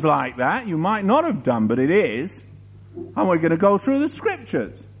know it was like that. You might not have done, but it is. And we're going to go through the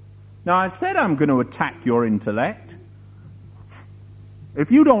scriptures. Now, I said I'm going to attack your intellect.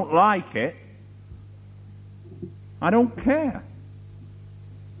 If you don't like it, I don't care.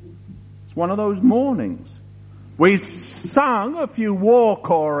 It's one of those mornings. We sung a few war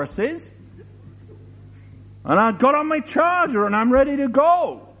choruses, and I got on my charger and I'm ready to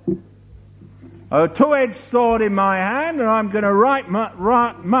go. A two-edged sword in my hand, and I'm going to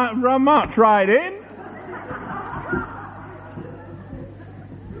march right in.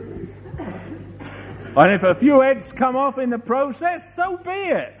 And if a few heads come off in the process, so be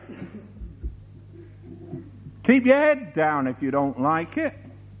it. Keep your head down if you don't like it.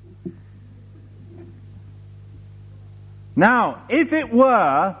 Now, if it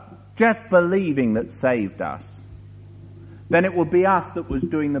were just believing that saved us, then it would be us that was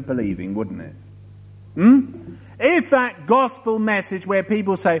doing the believing, wouldn't it? If that gospel message where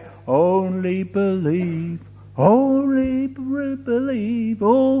people say, only believe, only believe,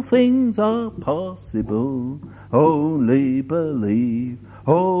 all things are possible, only believe,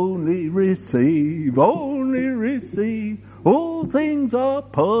 only receive, all things are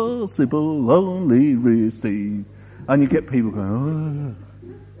possible, only receive. And you get people going,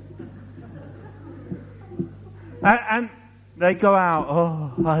 oh. And they go out,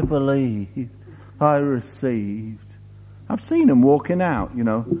 oh, I believe, I received. I've seen them walking out, you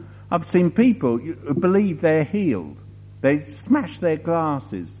know. I've seen people who believe they're healed. They smash their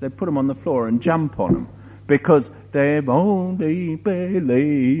glasses, they put them on the floor and jump on them because they've only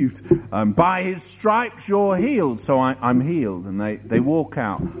believed. And by his stripes you're healed, so I'm healed. And they walk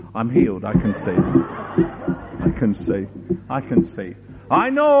out, I'm healed, I can see. I can see. I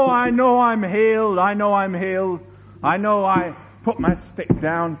know I'm healed. I know I put my stick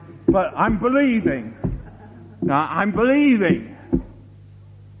down, but I'm believing. I'm believing.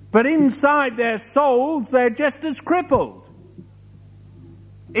 But inside their souls, they're just as crippled.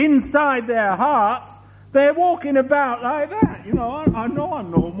 Inside their hearts, they're walking about like that. You know, I know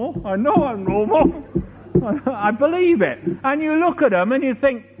I'm normal. I believe it. And you look at them and you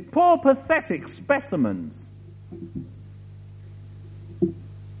think, poor pathetic specimens.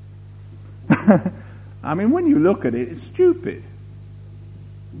 I mean, when you look at it, it's stupid.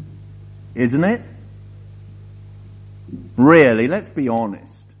 Isn't it? Really, let's be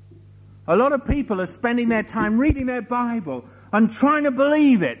honest. A lot of people are spending their time reading their Bible and trying to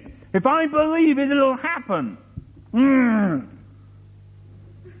believe it. If I believe it, it'll happen. And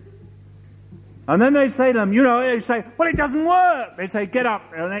then they say to them, they say, well, it doesn't work. They say, get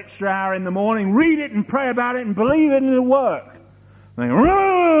up an extra hour in the morning, read it and pray about it and believe it and it'll work. And they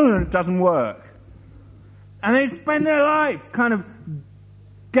go, it doesn't work. And they spend their life kind of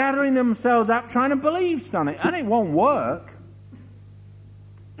gathering themselves up, trying to believe something, and it won't work.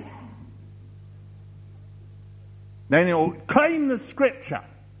 Then it'll claim the scripture.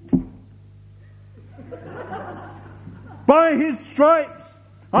 By his stripes,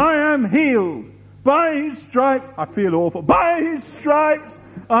 I am healed. By his stripes, I feel awful. By his stripes,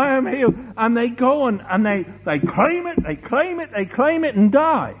 I am healed. And they go and they claim it, and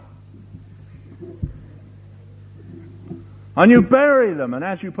die. And you bury them, and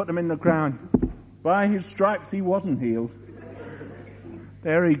as you put them in the ground, by his stripes he wasn't healed.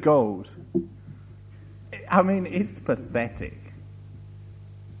 There he goes. I mean, it's pathetic.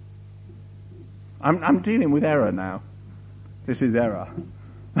 I'm dealing with error now. This is error.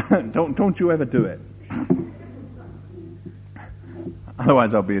 Don't you ever do it.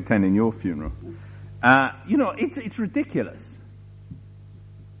 Otherwise I'll be attending your funeral. It's ridiculous.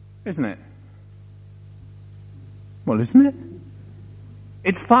 Isn't it? Well, isn't it?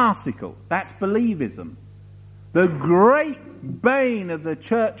 It's farcical. That's believism. The great bane of the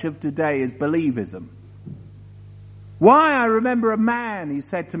church of today is believism. Why, I remember a man, he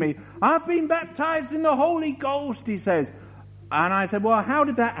said to me, I've been baptized in the Holy Ghost, he says. And I said, well, how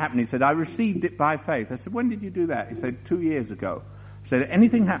did that happen? He said, I received it by faith. I said, when did you do that? He said, 2 years ago. I said,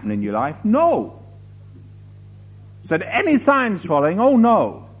 anything happened in your life? No. I said, any signs following? Oh,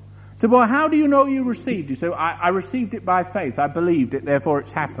 no. I said, well, how do you know you received? He said, I received it by faith. I believed it, therefore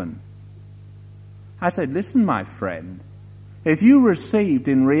it's happened. I said, listen, my friend, if you received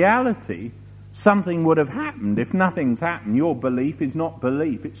in reality, something would have happened. If nothing's happened, your belief is not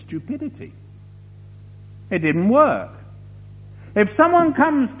belief, it's stupidity. It didn't work. If someone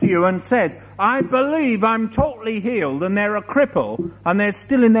comes to you and says, I believe I'm totally healed, and they're a cripple, and they're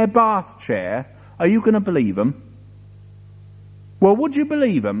still in their bath chair, are you going to believe them? Well, would you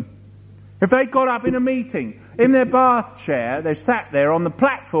believe them? If they got up in a meeting, in their bath chair, they sat there on the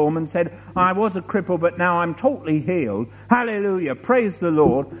platform and said, I was a cripple, but now I'm totally healed. Hallelujah, praise the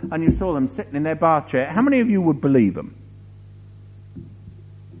Lord. And you saw them sitting in their bath chair. How many of you would believe them?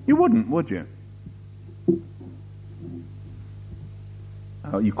 You wouldn't, would you?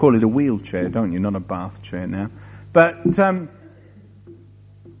 Oh, you call it a wheelchair, don't you? Not a bath chair now. But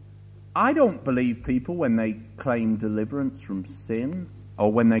I don't believe people when they claim deliverance from sin or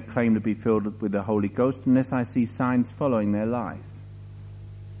when they claim to be filled with the Holy Ghost unless I see signs following their life.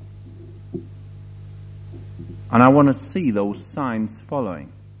 And I want to see those signs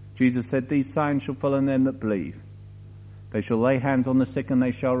following. Jesus said, "These signs shall follow them that believe. They shall lay hands on the sick and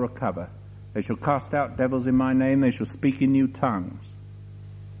they shall recover. They shall cast out devils in my name. They shall speak in new tongues."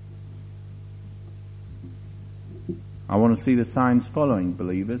 I want to see the signs following,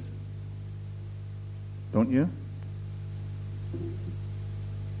 believers. Don't you?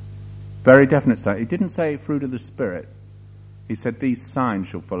 Very definite sign. He didn't say fruit of the Spirit. He said these signs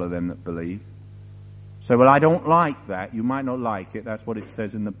shall follow them that believe. So, well, I don't like that. You might not like it. That's what it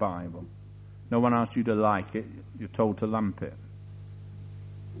says in the Bible. No one asks you to like it. You're told to lump it.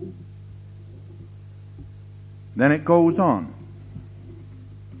 Then it goes on.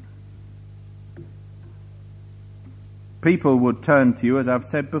 People would turn to you, as I've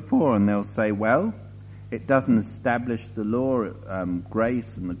said before, and they'll say, well, it doesn't establish the law,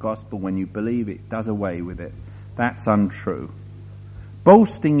 grace and the gospel when you believe. It does away with it. That's untrue.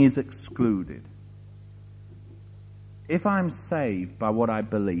 Boasting is excluded. If I'm saved by what I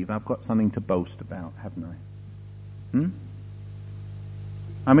believe, I've got something to boast about, haven't I?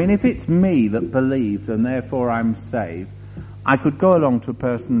 I mean, if it's me that believes and therefore I'm saved, I could go along to a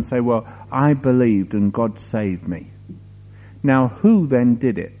person and say, well, I believed and God saved me. Now, who then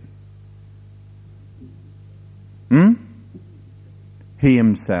did it? He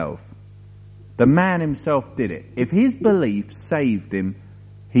himself. The man himself did it. If his belief saved him,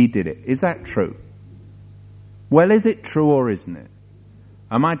 he did it. Is that true? Well, is it true or isn't it?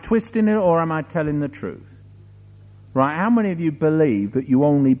 Am I twisting it or am I telling the truth? Right, how many of you believe that you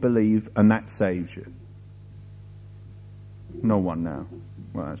only believe and that saves you? No one now.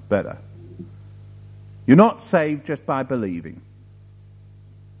 Well, that's better. You're not saved just by believing.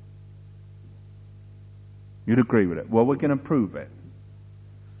 You'd agree with it. Well, we're going to prove it.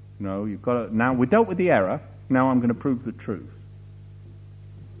 No, you've got to... Now, we dealt with the error. Now I'm going to prove the truth.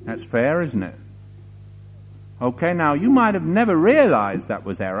 That's fair, isn't it? Okay, now, you might have never realized that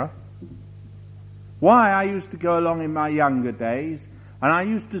was error. Why? I used to go along in my younger days, and I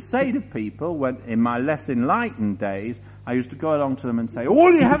used to say to people, when in my less enlightened days, I used to go along to them and say,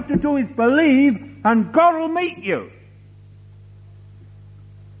 all you have to do is believe, and God will meet you.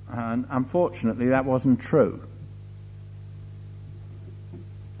 And unfortunately, that wasn't true.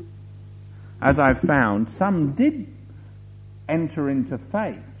 As I've found, some did enter into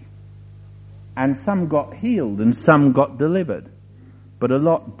faith, and some got healed, and some got delivered, but a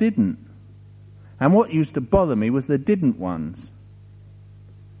lot didn't. And what used to bother me was the didn't ones.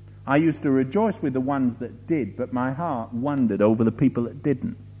 I used to rejoice with the ones that did, but my heart wondered over the people that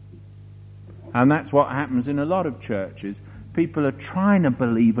didn't. And that's what happens in a lot of churches. People are trying to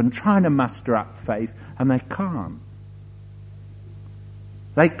believe and trying to muster up faith, and they can't.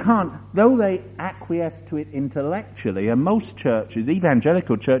 They can't, though they acquiesce to it intellectually, and most churches,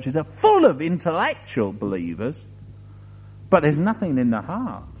 evangelical churches, are full of intellectual believers, but there's nothing in the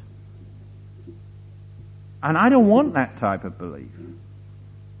heart. And I don't want that type of belief.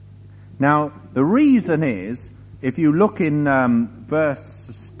 Now, the reason is, if you look in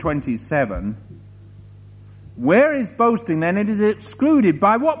verse 27, where is boasting then? It is excluded.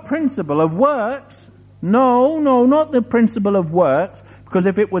 By what principle? Of works? No, not the principle of works, because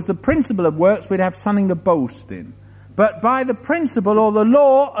if it was the principle of works, we'd have something to boast in. But by the principle or the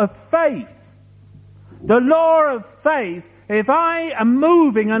law of faith. The law of faith, if I am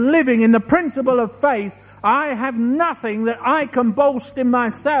moving and living in the principle of faith, I have nothing that I can boast in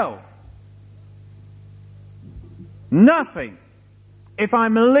myself. Nothing. If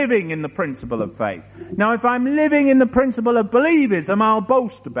I'm living in the principle of faith. Now, if I'm living in the principle of believism, I'll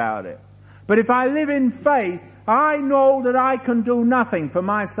boast about it. But if I live in faith, I know that I can do nothing for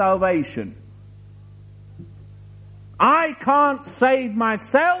my salvation. I can't save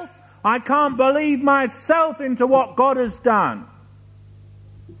myself. I can't believe myself into what God has done.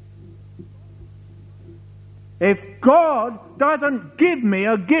 If God doesn't give me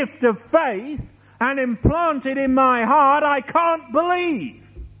a gift of faith and implant it in my heart, I can't believe.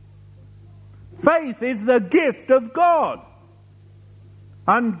 Faith is the gift of God.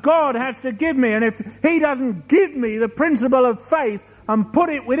 And God has to give me. And if He doesn't give me the principle of faith and put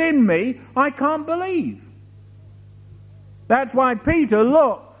it within me, I can't believe. That's why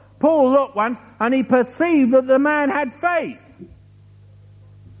Paul looked once and he perceived that the man had faith.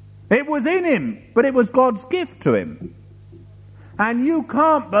 It was in him, but it was God's gift to him. And you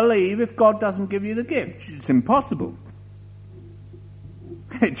can't believe if God doesn't give you the gift. It's impossible.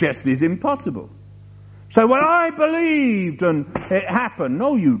 It just is impossible. So, well, I believed and it happened.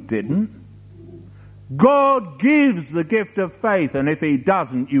 No, you didn't. God gives the gift of faith, and if he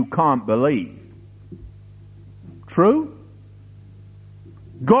doesn't, you can't believe. True?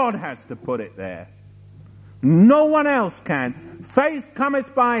 God has to put it there. No one else can. Faith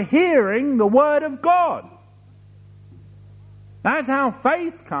cometh by hearing the word of God. That's how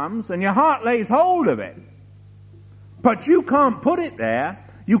faith comes, and your heart lays hold of it. But you can't put it there.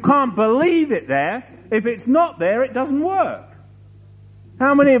 You can't believe it there. If it's not there, it doesn't work.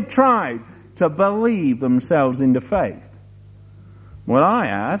 How many have tried to believe themselves into faith? Well, I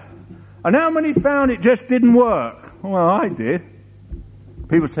have. And how many found it just didn't work? Well, I did.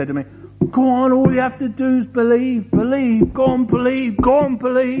 People said to me, go on, all you have to do is believe, go on,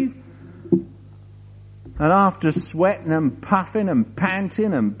 believe. And after sweating and puffing and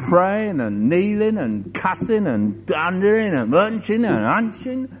panting and praying and kneeling and cussing and thundering and munching and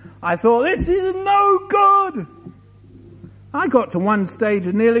hunching, I thought, this is no good. I got to one stage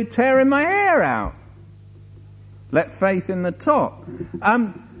of nearly tearing my hair out. Let faith in the top.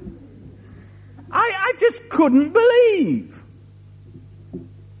 I just couldn't believe.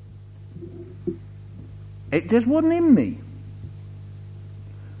 It just wasn't in me.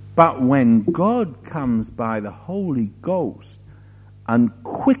 But when God comes by the Holy Ghost and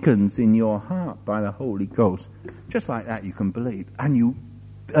quickens in your heart by the Holy Ghost, just like that you can believe. And you,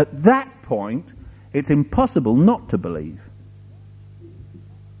 at that point, it's impossible not to believe.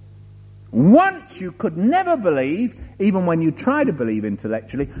 Once you could never believe, even when you try to believe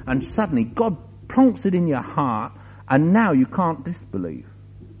intellectually, and suddenly God plonks it in your heart, and now you can't disbelieve.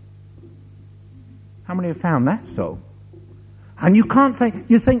 How many have found that so? And you can't say,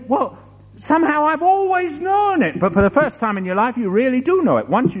 you think, well, somehow I've always known it. But for the first time in your life, you really do know it.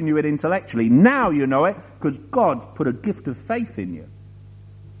 Once you knew it intellectually, now you know it because God's put a gift of faith in you.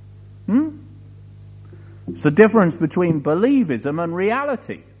 It's the difference between believism and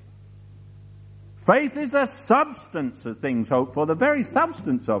reality. Faith is a substance of things hoped for, the very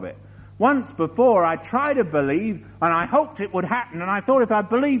substance of it. Once before, I tried to believe, and I hoped it would happen, and I thought if I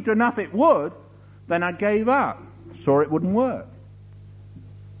believed enough it would, then I gave up. Saw it wouldn't work.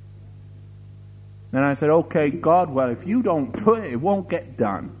 Then I said, okay, God, well, if you don't do it, it won't get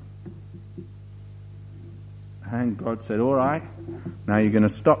done. And God said, all right, now you're going to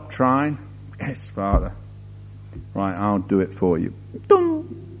stop trying? Yes, Father. Right, I'll do it for you.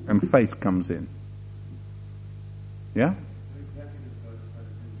 Ding! And faith comes in. Yeah?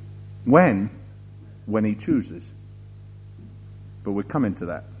 When? When he chooses. But we're coming to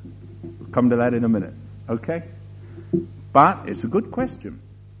that. We'll come to that in a minute. Okay? But it's a good question.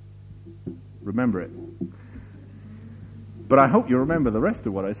 Remember it. But I hope you remember the rest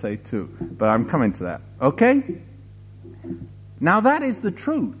of what I say too. But I'm coming to that. Okay? Now that is the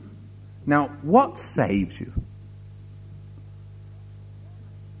truth. Now, what saves you?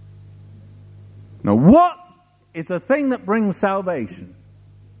 Now, what is the thing that brings salvation?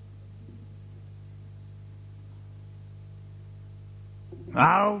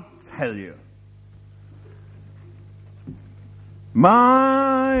 I'll tell you.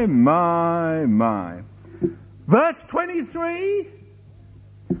 My. Verse 23,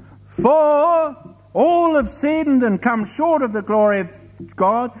 for all have sinned and come short of the glory of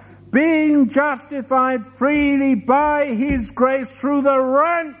God, being justified freely by his grace through the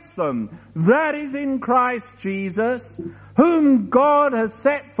ransom that is in Christ Jesus, whom God has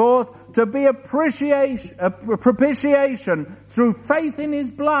set forth to be a propitiation through faith in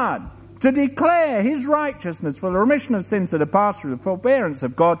his blood, to declare his righteousness for the remission of sins that are passed through the forbearance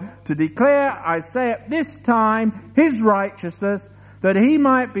of God, to declare, I say at this time, his righteousness, that he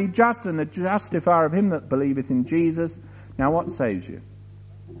might be just and the justifier of him that believeth in Jesus. Now what saves you?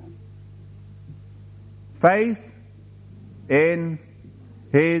 Faith in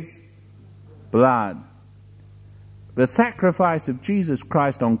his blood. The sacrifice of Jesus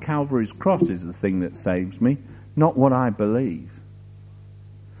Christ on Calvary's cross is the thing that saves me, not what I believe.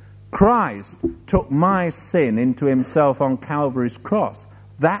 Christ took my sin into himself on Calvary's cross.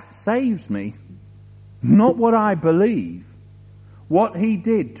 That saves me, not what I believe. What he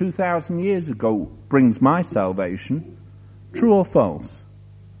did 2,000 years ago brings my salvation. True or false?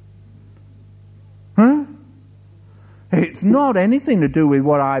 Huh? It's not anything to do with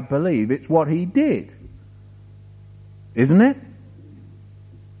what I believe. It's what he did. Isn't it?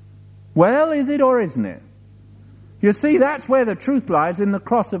 Well, is it or isn't it? You see, that's where the truth lies, in the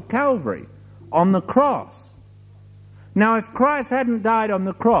cross of Calvary. On the cross. Now, if Christ hadn't died on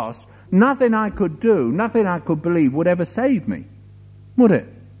the cross, nothing I could do, nothing I could believe would ever save me. would it?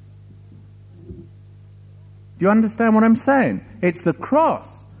 Do you understand what I'm saying? It's the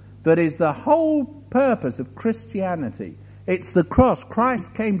cross that is the whole purpose of Christianity. It's the cross.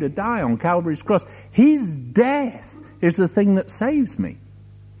 Christ came to die on Calvary's cross. His death is the thing that saves me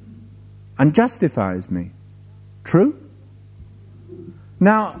and justifies me. True?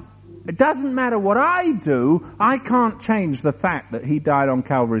 Now, it doesn't matter what I do, I can't change the fact that he died on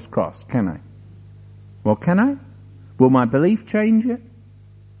Calvary's cross, can I? Well, can I? Will my belief change it?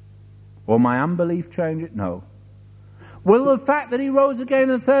 Or my unbelief change it? No. Will the fact that he rose again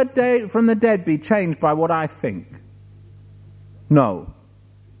the third day from the dead be changed by what I think? No.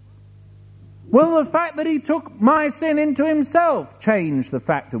 Will the fact that he took my sin into himself change the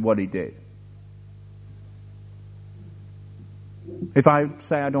fact of what he did? If I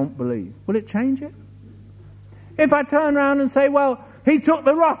say I don't believe, will it change it? If I turn around and say, well, he took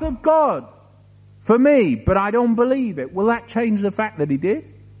the wrath of God for me, but I don't believe it, will that change the fact that he did?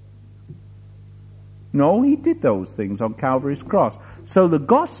 No, he did those things on Calvary's cross. So the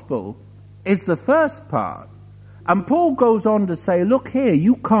gospel is the first part. And Paul goes on to say, look here,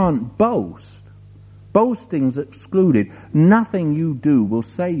 you can't boast. Boasting's excluded. Nothing you do will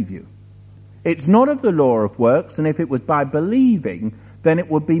save you. It's not of the law of works, and if it was by believing, then it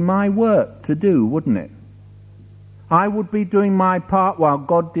would be my work to do, wouldn't it? I would be doing my part while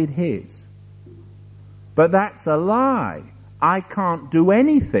God did his. But that's a lie. I can't do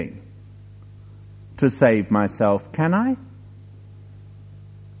anything to save myself, can I?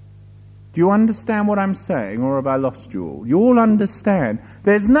 Do you understand what I'm saying, or have I lost you all? You all understand.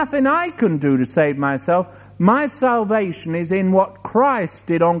 There's nothing I can do to save myself. My salvation is in what Christ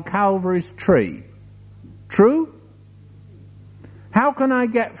did on Calvary's tree. True? How can I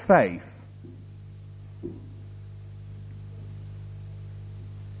get faith?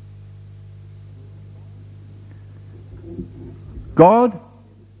 God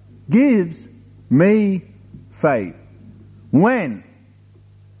gives me faith. When?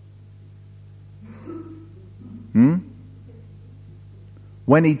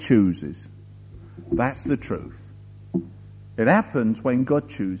 When he chooses. That's the truth. It happens when God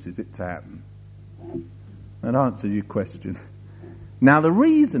chooses it to happen. That answers your question. Now, the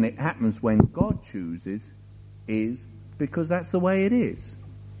reason it happens when God chooses is because that's the way it is.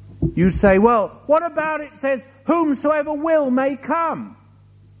 You say, well, what about it says, whomsoever will may come?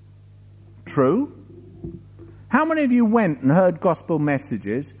 True. How many of you went and heard gospel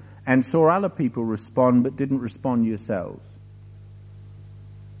messages and saw other people respond but didn't respond yourselves?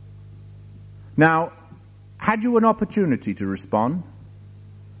 Now, had you an opportunity to respond,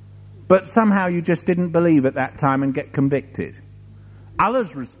 but somehow you just didn't believe at that time and get convicted?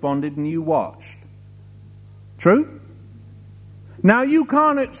 Others responded and you watched. True? Now, you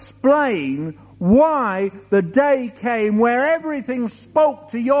can't explain why the day came where everything spoke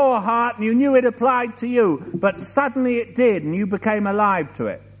to your heart and you knew it applied to you, but suddenly it did and you became alive to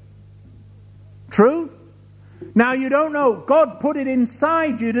it. True? Now, you don't know. God put it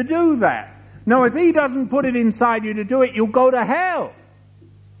inside you to do that. Now, if he doesn't put it inside you to do it, you'll go to hell.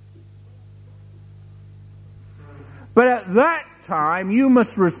 But at that time, you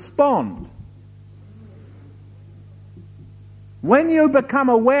must respond. When you become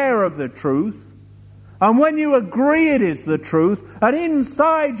aware of the truth, and when you agree it is the truth, and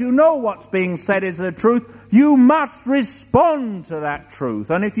inside you know what's being said is the truth, you must respond to that truth.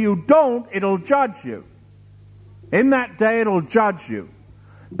 And if you don't, it'll judge you. In that day, it'll judge you.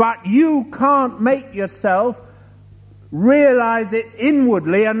 But you can't make yourself realize it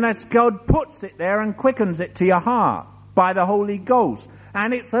inwardly unless God puts it there and quickens it to your heart by the Holy Ghost.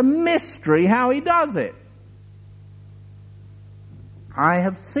 And it's a mystery how he does it. I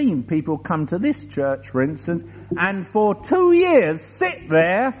have seen people come to this church, for instance, and for 2 years sit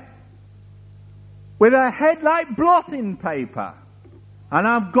there with a head like blotting paper. And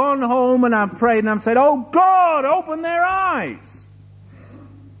I've gone home and I've prayed and I've said, oh God, open their eyes.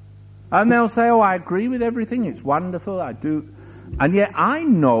 And they'll say, oh, I agree with everything, it's wonderful, I do. And yet I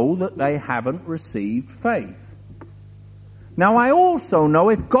know that they haven't received faith. Now, I also know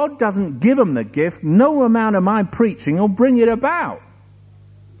if God doesn't give them the gift, no amount of my preaching will bring it about.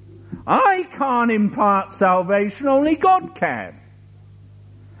 I can't impart salvation, only God can.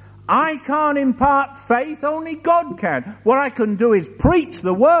 I can't impart faith, only God can. What I can do is preach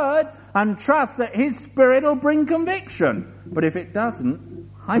the word and trust that his Spirit will bring conviction. But if it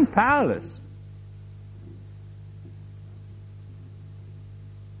doesn't, I'm powerless.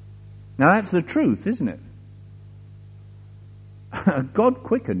 Now that's the truth, isn't it? God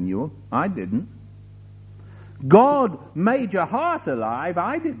quickened you, I didn't. God made your heart alive,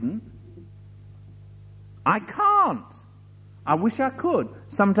 I didn't. I can't. I wish I could.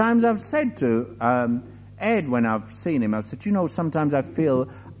 Sometimes I've said to Ed when I've seen him, I've said, sometimes I feel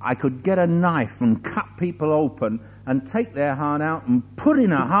I could get a knife and cut people open and take their heart out and put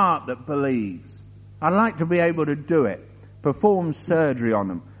in a heart that believes. I'd like to be able to do it, perform surgery on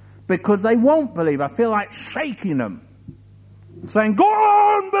them, because they won't believe. I feel like shaking them, saying, go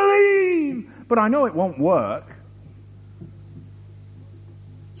on, believe! But I know it won't work.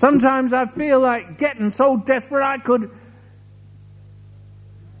 Sometimes I feel like getting so desperate I could,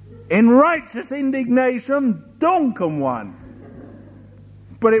 in righteous indignation, dunk them one.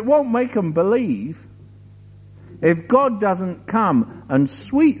 But it won't make them believe. If God doesn't come and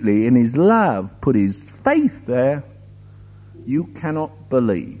sweetly, in his love, put his faith there, you cannot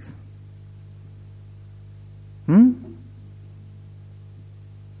believe.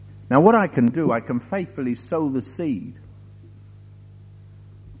 Now what I can do, I can faithfully sow the seed.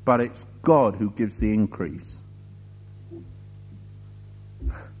 But it's God who gives the increase.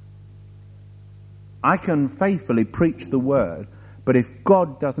 I can faithfully preach the word, but if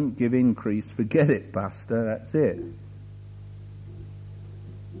God doesn't give increase, forget it, Pastor, that's it.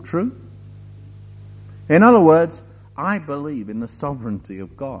 True? In other words, I believe in the sovereignty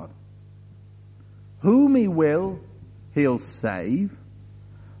of God. Whom he will, he'll save,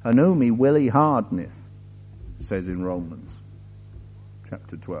 and whom he will, he hardeneth, it says in Romans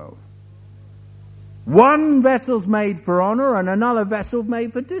chapter 12. One vessel's made for honor and another vessel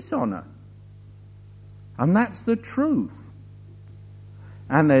made for dishonor. And that's the truth.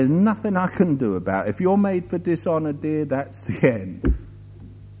 And there's nothing I can do about it. If you're made for dishonor, dear, that's the end.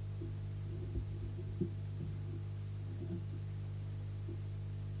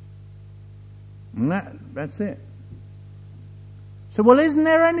 And that's it. So, well, isn't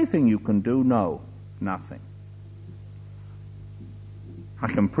there anything you can do? No, nothing. I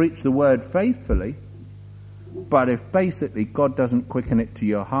can preach the word faithfully, but if basically God doesn't quicken it to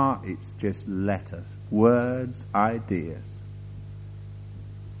your heart, it's just letters, words, ideas.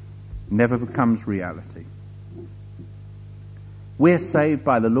 Never becomes reality. We're saved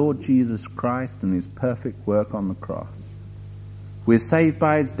by the Lord Jesus Christ and his perfect work on the cross. We're saved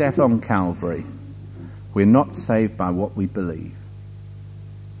by his death on Calvary. We're not saved by what we believe.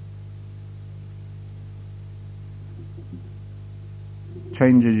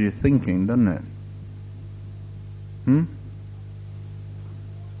 Changes your thinking, doesn't it?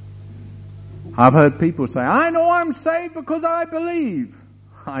 I've heard people say, I know I'm saved because I believe.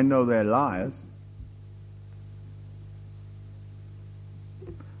 I know they're liars.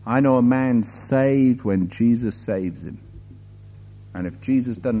 I know a man's saved when Jesus saves him. And if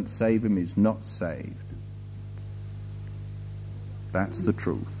Jesus doesn't save him, he's not saved. That's the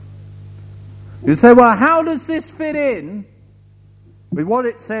truth. You say, well, how does this fit in with what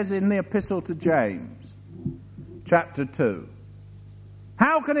it says in the Epistle to James, chapter 2?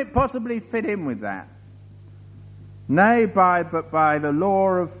 How can it possibly fit in with that? Nay, but by the law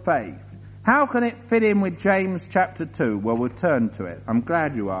of faith. How can it fit in with James chapter 2? Well, we'll turn to it. I'm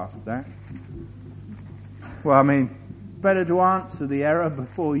glad you asked that. Well, I mean, better to answer the error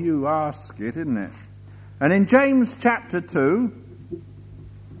before you ask it, isn't it? And in James chapter 2,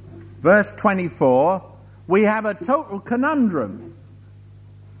 verse 24, we have a total conundrum.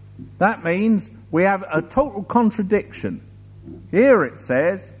 That means we have a total contradiction. Here it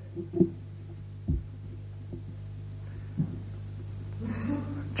says,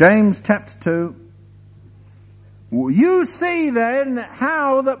 James chapter 2, you see then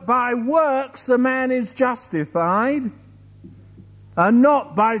how that by works a man is justified, and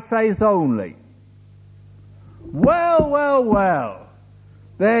not by faith only. Well.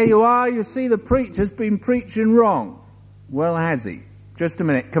 There you are. You see the preacher's been preaching wrong. Well, has he? Just a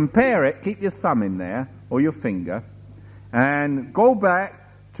minute. Compare it. Keep your thumb in there, or your finger, and go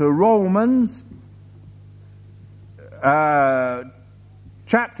back to Romans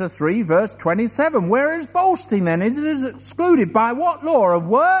chapter 3, verse 27. Where is boasting then? It is excluded by what law? Of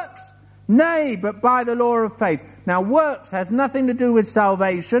works? Nay, but by the law of faith. Now, works has nothing to do with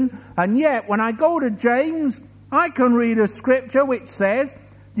salvation, and yet when I go to James, I can read a scripture which says,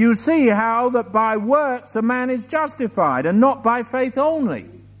 you see how that by works a man is justified, and not by faith only.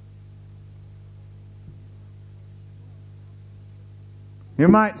 You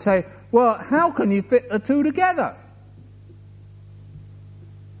might say, well, how can you fit the two together?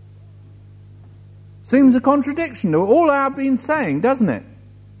 Seems a contradiction to all I've been saying, doesn't it?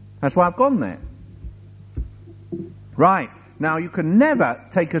 That's why I've gone there. Right. Now, you can never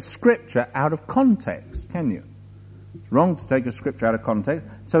take a scripture out of context, can you? It's wrong to take a scripture out of context.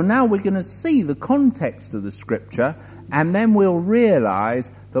 So now we're going to see the context of the scripture, and then we'll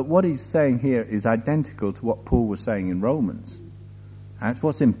realize that what he's saying here is identical to what Paul was saying in Romans. That's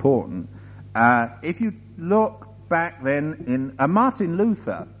what's important. If you look back then in Martin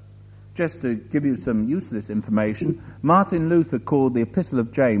Luther, just to give you some useless information, Martin Luther called the Epistle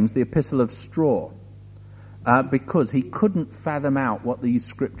of James the Epistle of Straw, because he couldn't fathom out what these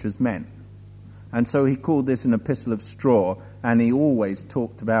scriptures meant. And so he called this an Epistle of Straw, and he always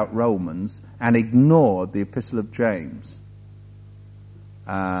talked about Romans and ignored the Epistle of James.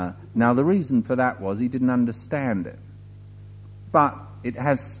 Now the reason for that was he didn't understand it. But it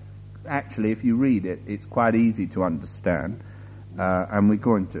has, actually, if you read it, it's quite easy to understand, and we're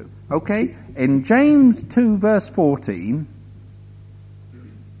going to. Okay, in James 2 verse 14,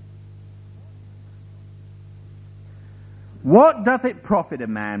 what doth it profit a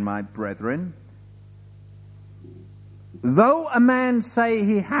man, my brethren, though a man say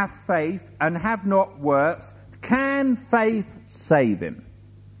he hath faith and have not works, can faith save him?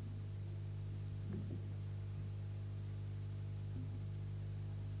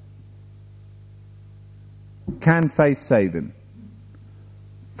 Can faith save him?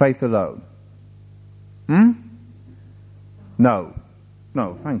 Faith alone. No.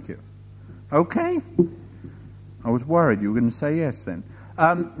 No, thank you. Okay. I was worried you were going to say yes then.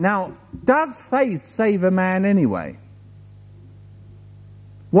 Now, does faith save a man anyway?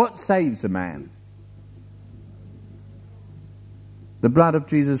 What saves a man? The blood of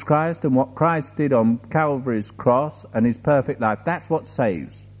Jesus Christ and what Christ did on Calvary's cross and his perfect life. That's what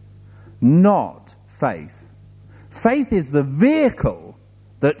saves. Not faith. Faith is the vehicle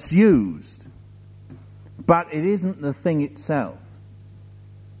that's used, but it isn't the thing itself.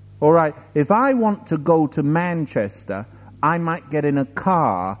 All right, if I want to go to Manchester, I might get in a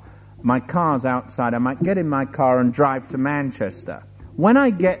car. My car's outside. I might get in my car and drive to Manchester. When I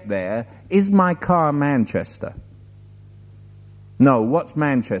get there, is my car Manchester? No, what's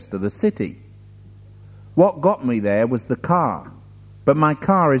Manchester? The city. What got me there was the car, but my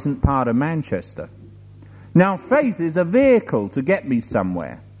car isn't part of Manchester. Now, faith is a vehicle to get me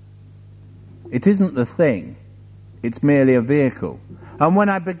somewhere. It isn't the thing. It's merely a vehicle. And when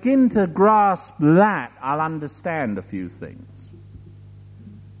I begin to grasp that, I'll understand a few things.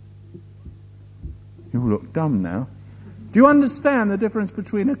 You look dumb now. Do you understand the difference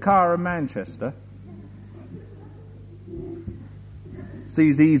between a car and Manchester? It's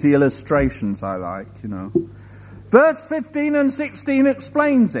these easy illustrations I like, you know. Verse 15 and 16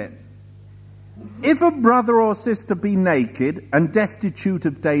 explains it. If a brother or sister be naked and destitute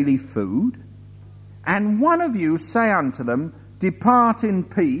of daily food, and one of you say unto them, depart in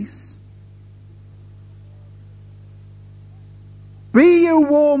peace, be you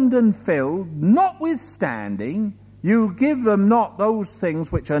warmed and filled, notwithstanding you give them not those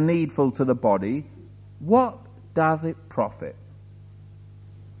things which are needful to the body, what doth it profit?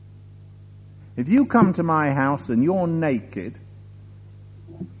 If you come to my house and you're naked,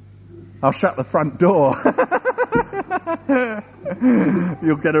 I'll shut the front door.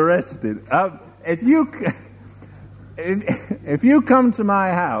 You'll get arrested. If you come to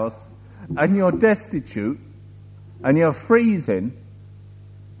my house and you're destitute and you're freezing,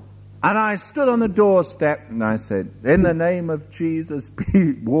 and I stood on the doorstep and I said, in the name of Jesus,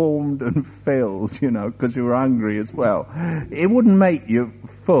 be warmed and filled, you know, because you were hungry as well. It wouldn't make you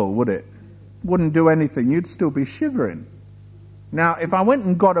full, would it? Wouldn't do anything. You'd still be shivering. Now, if I went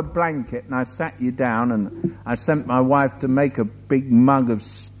and got a blanket and I sat you down and I sent my wife to make a big mug of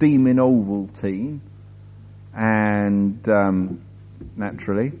steaming Ovaltine, and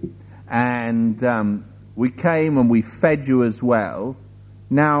naturally, and we came and we fed you as well,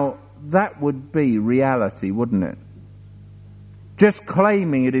 now that would be reality, wouldn't it? Just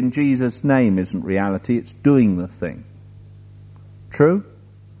claiming it in Jesus' name isn't reality, it's doing the thing. True?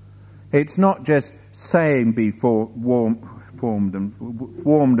 It's not just saying before warmed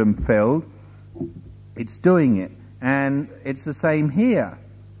and filled. It's doing it. And it's the same here.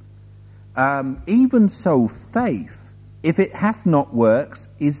 Even so, faith, if it hath not works,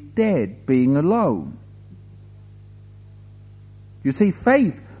 is dead, being alone. You see,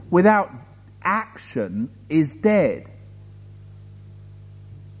 faith without action is dead.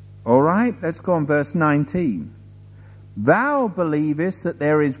 All right, let's go on verse 19. Thou believest that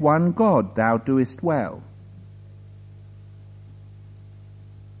there is one God, thou doest well.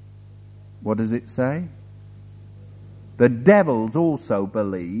 What does it say? The devils also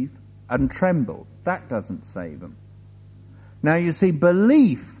believe and tremble. That doesn't save them. Now you see,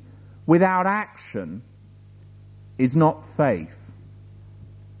 belief without action is not faith.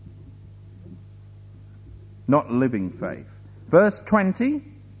 Not living faith. Verse 20.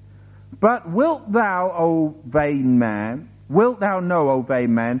 But wilt thou, O vain man, wilt thou know, O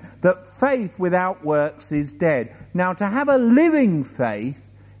vain man, that faith without works is dead. Now, to have a living faith,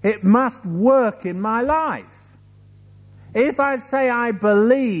 it must work in my life. If I say I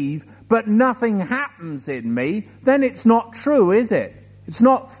believe, but nothing happens in me, then it's not true, is it? It's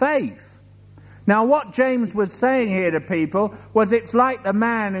not faith. Now, what James was saying here to people was it's like the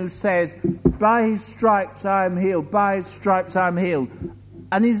man who says, by his stripes I am healed, by his stripes I am healed.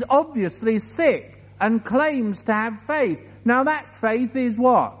 And he's obviously sick and claims to have faith. Now, that faith is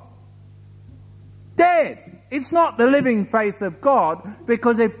what? Dead. It's not the living faith of God,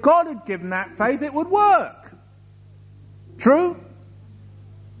 because if God had given that faith, it would work. True?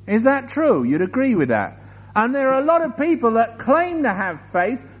 Is that true? You'd agree with that. And there are a lot of people that claim to have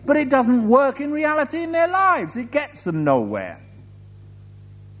faith, but it doesn't work in reality in their lives. It gets them nowhere.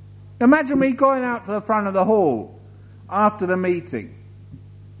 Imagine me going out to the front of the hall after the meeting,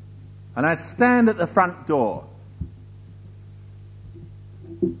 and I stand at the front door.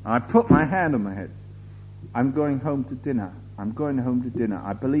 I put my hand on my head. I'm going home to dinner. I'm going home to dinner.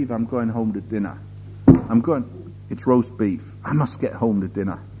 I believe I'm going home to dinner. It's roast beef. I must get home to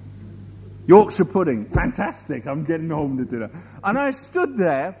dinner. Yorkshire pudding. Fantastic. I'm getting home to dinner. And I stood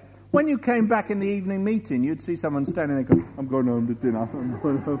there. When you came back in the evening meeting, you'd see someone standing there going, I'm going home to dinner. I'm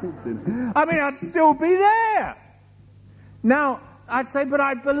going home to dinner. I mean, I'd still be there. Now, I'd say, but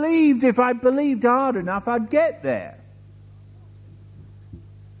I believed if I believed hard enough, I'd get there.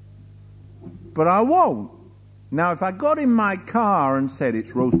 But I won't. Now, if I got in my car and said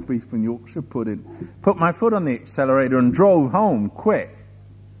it's roast beef and Yorkshire pudding, put my foot on the accelerator and drove home quick.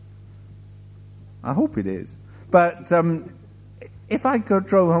 I hope it is. But if I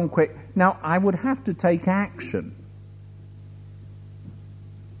drove home quick, now I would have to take action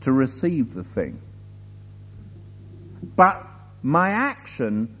to receive the thing. But my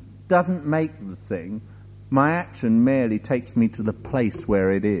action doesn't make the thing. My action merely takes me to the place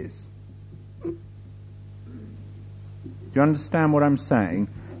where it is. Do you understand what I'm saying?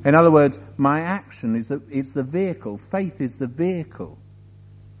 In other words, my action is the vehicle. Faith is the vehicle.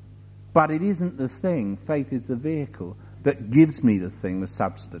 But it isn't the thing. Faith is the vehicle that gives me the thing, the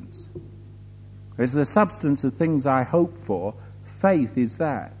substance. It's the substance of things I hope for. Faith is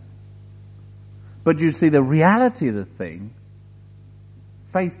that. But you see, the reality of the thing,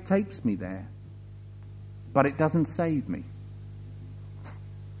 faith takes me there. But it doesn't save me.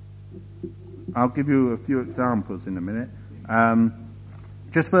 I'll give you a few examples in a minute.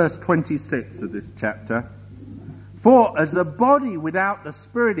 Just verse 26 of this chapter. For as the body without the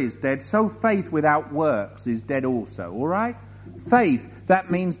spirit is dead, so faith without works is dead also. All right? Faith, that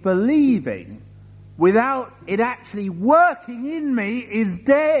means believing without it actually working in me, is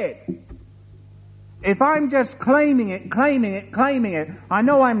dead. If I'm just claiming it, I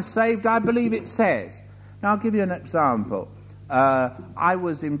know I'm saved, I believe it says. Now I'll give you an example. I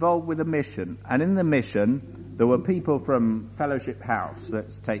was involved with a mission, and in the mission there were people from Fellowship House,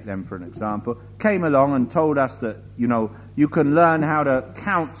 let's take them for an example, came along and told us that, you can learn how to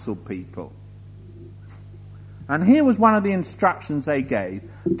counsel people. And here was one of the instructions they gave.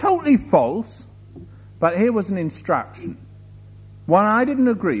 Totally false, but here was an instruction. One I didn't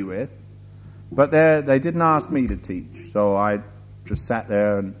agree with, but they didn't ask me to teach, so I just sat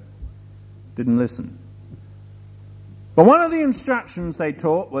there and didn't listen. But one of the instructions they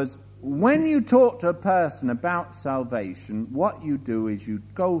taught was, when you talk to a person about salvation, what you do is you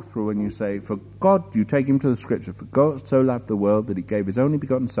go through and you say, for God, you take him to the scripture, for God so loved the world that he gave his only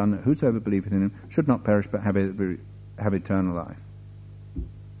begotten Son, that whosoever believeth in him should not perish but have eternal life.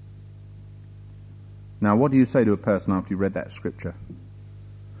 Now, what do you say to a person after you read that scripture?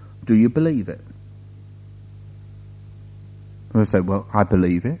 Do you believe it? They say, well, I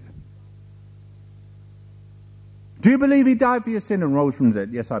believe it. Do you believe he died for your sin and rose from the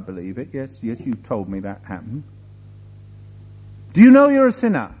dead? Yes, I believe it. Yes, you told me that happened. Do you know you're a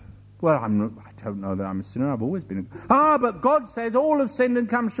sinner? Well, I don't know that I'm a sinner. I've always been but God says all have sinned and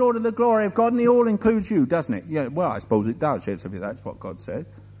come short of the glory of God, and he all includes you, doesn't it? Yeah, well, I suppose it does. Yes, that's what God says.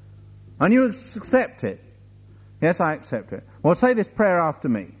 And you accept it. Yes, I accept it. Well, say this prayer after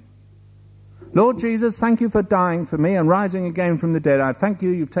me. Lord Jesus, thank you for dying for me and rising again from the dead. I thank you,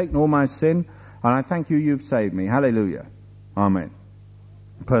 you've taken all my sin. And I thank you, you've saved me. Hallelujah. Amen.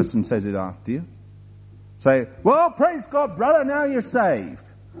 The person says it after you. Say, well, praise God, brother, now you're saved.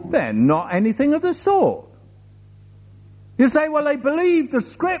 They're not anything of the sort. You say, well, they believed the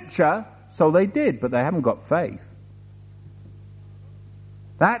scripture, so they did, but they haven't got faith.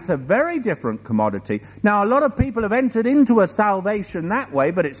 That's a very different commodity. Now, a lot of people have entered into a salvation that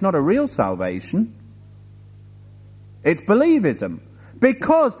way, but it's not a real salvation. It's believism.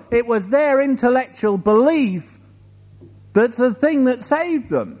 Because it was their intellectual belief That's the thing that saved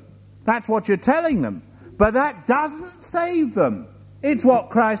them. That's what you're telling them. But that doesn't save them. It's what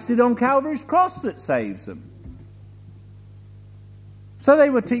Christ did on Calvary's cross that saves them. So they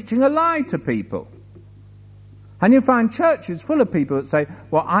were teaching a lie to people. And you find churches full of people that say,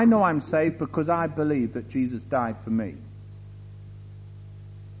 well, I know I'm saved because I believe that Jesus died for me.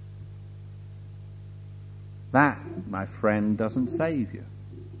 That, my friend, doesn't save you.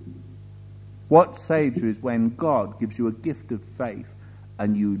 What saves you is when God gives you a gift of faith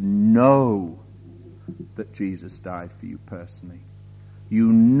and you know that Jesus died for you personally.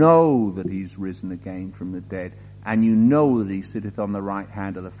 You know that he's risen again from the dead, and you know that he sitteth on the right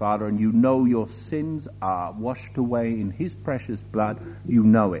hand of the Father, and you know your sins are washed away in his precious blood. You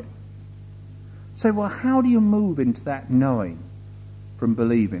know it. So, well, how do you move into that knowing from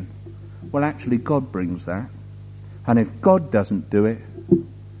believing? Well, actually, God brings that. And if God doesn't do it,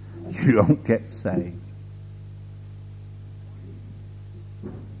 you don't get saved.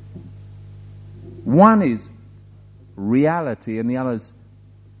 One is reality and the other's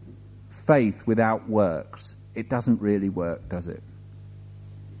faith without works. It doesn't really work, does it?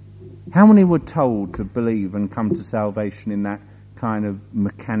 How many were told to believe and come to salvation in that kind of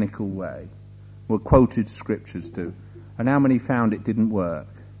mechanical way? Were quoted scriptures to. And how many found it didn't work?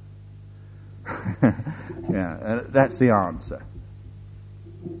 That's the answer.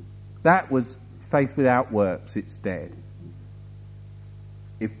 That was faith without works. It's dead.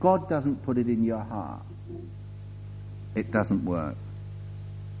 If God doesn't put it in your heart, it doesn't work.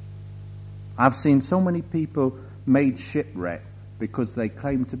 I've seen so many people made shipwreck because they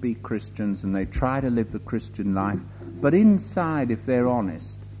claim to be Christians and they try to live the Christian life, but inside, if they're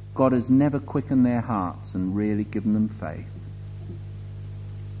honest, God has never quickened their hearts and really given them faith.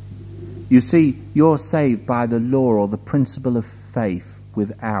 You see, you're saved by the law or the principle of faith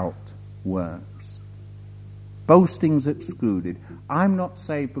without works. Boasting's excluded. I'm not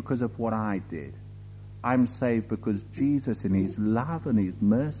saved because of what I did. I'm saved because Jesus, in his love and his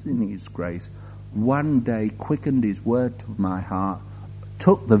mercy and his grace, one day quickened his word to my heart,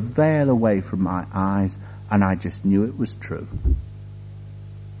 took the veil away from my eyes, and I just knew it was true.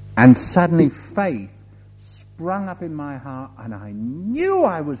 And suddenly faith sprung up in my heart, and I knew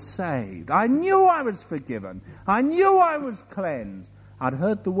I was saved. I knew I was forgiven. I knew I was cleansed. I'd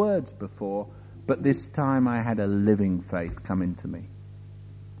heard the words before, but this time I had a living faith come into me.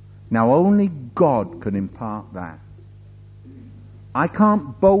 Now only God can impart that. I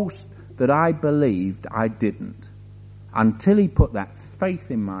can't boast that I believed. I didn't. Until he put that faith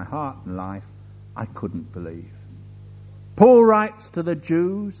in my heart and life, I couldn't believe. Paul writes to the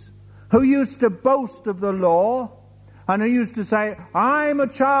Jews who used to boast of the law and who used to say, I'm a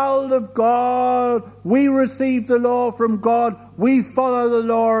child of God, we receive the law from God, we follow the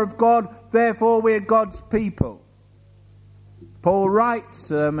law of God, therefore we're God's people. Paul writes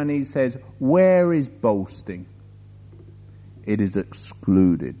to them and he says, where is boasting? It is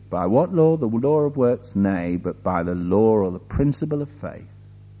excluded. By what law? The law of works? Nay, but by the law or the principle of faith.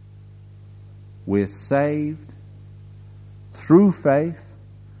 We're saved through faith.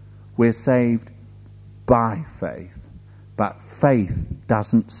 We're saved by faith. But faith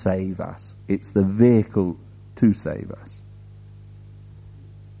doesn't save us. It's the vehicle to save us.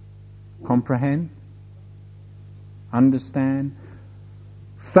 Comprehend? Understand?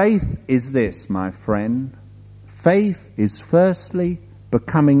 Faith is this, my friend. Faith is firstly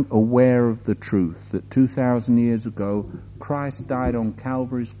becoming aware of the truth that 2,000 years ago Christ died on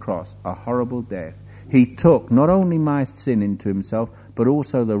Calvary's cross, a horrible death. He took not only my sin into himself, but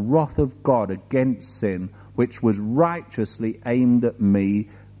also the wrath of God against sin, which was righteously aimed at me.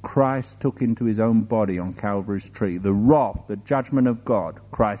 Christ took into his own body on Calvary's tree. The wrath, the judgment of God,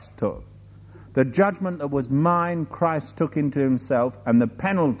 Christ took. The judgment that was mine, Christ took into himself, and the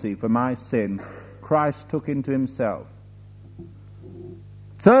penalty for my sin, Christ took into himself.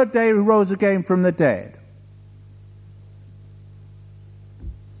 Third day he rose again from the dead.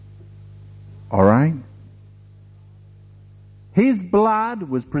 All right? His blood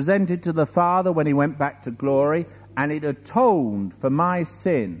was presented to the Father when he went back to glory, and it atoned for my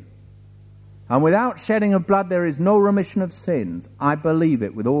sin. And without shedding of blood there is no remission of sins. I believe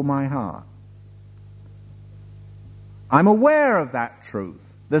it with all my heart. I'm aware of that truth.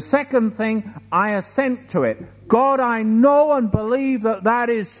 The second thing, I assent to it. God, I know and believe that that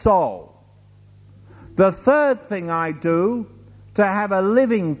is so. The third thing I do to have a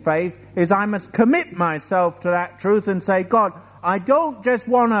living faith is I must commit myself to that truth and say, God, I don't just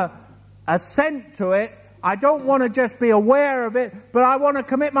want to assent to it. I don't want to just be aware of it, but I want to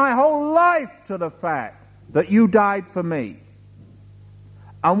commit my whole life to the fact that you died for me.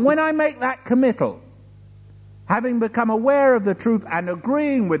 And when I make that committal, having become aware of the truth and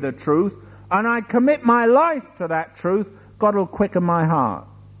agreeing with the truth, and I commit my life to that truth, God will quicken my heart.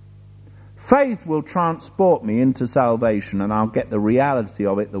 Faith will transport me into salvation, and I'll get the reality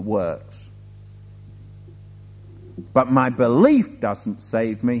of it that works. But my belief doesn't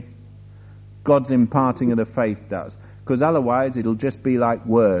save me. God's imparting of the faith does. Because otherwise it'll just be like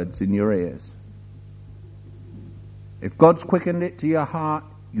words in your ears. If God's quickened it to your heart,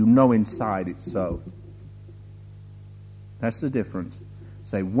 you know inside it's so. That's the difference.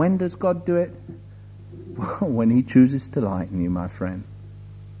 Say, when does God do it? Well, when he chooses to lighten you, my friend.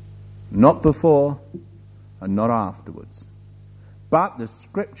 Not before and not afterwards. But the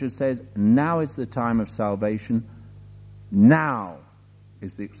scripture says, now is the time of salvation. Now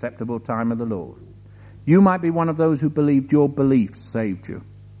is the acceptable time of the Lord. You might be one of those who believed your belief saved you.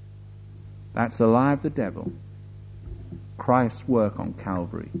 That's a lie of the devil. Christ's work on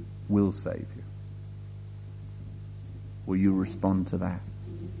Calvary will save you. Will you respond to that?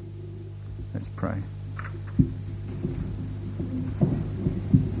 Let's pray.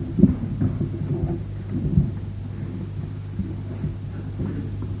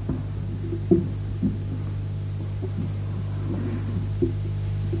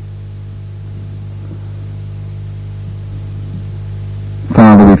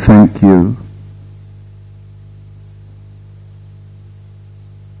 Father, we thank you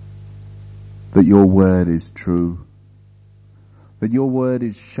that your word is true, that your word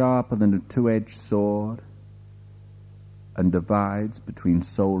is sharper than a two-edged sword and divides between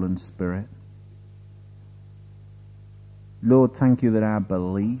soul and spirit. Lord, thank you that our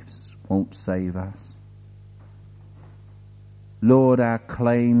beliefs won't save us. Lord, our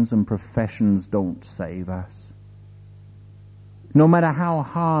claims and professions don't save us. No matter how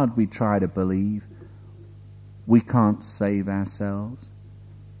hard we try to believe, we can't save ourselves.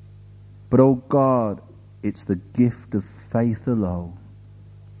 But, oh God, it's the gift of faith alone,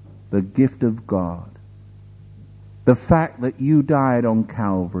 the gift of God. The fact that you died on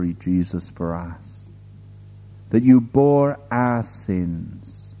Calvary, Jesus, for us, that you bore our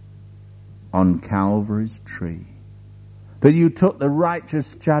sins on Calvary's tree, that you took the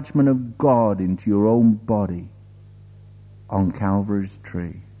righteous judgment of God into your own body on Calvary's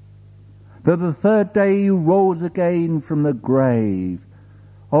tree, that the third day you rose again from the grave.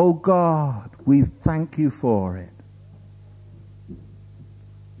 Oh God, we thank you for it.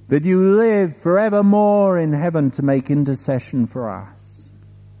 That you live forevermore in heaven to make intercession for us.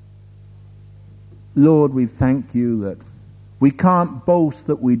 Lord, we thank you that we can't boast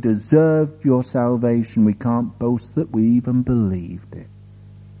that we deserved your salvation. We can't boast that we even believed it.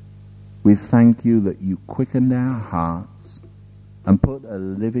 We thank you that you quickened our hearts and put a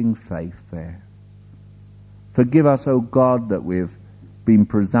living faith there. Forgive us, O God, that we've been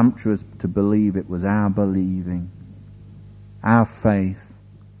presumptuous to believe it was our believing, our faith,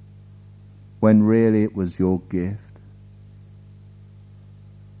 when really it was your gift.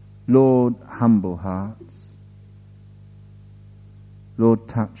 Lord, humble hearts. Lord,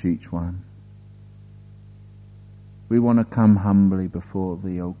 touch each one. We want to come humbly before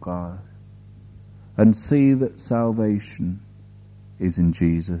thee, O God, and see that salvation is in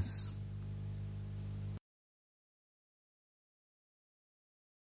Jesus.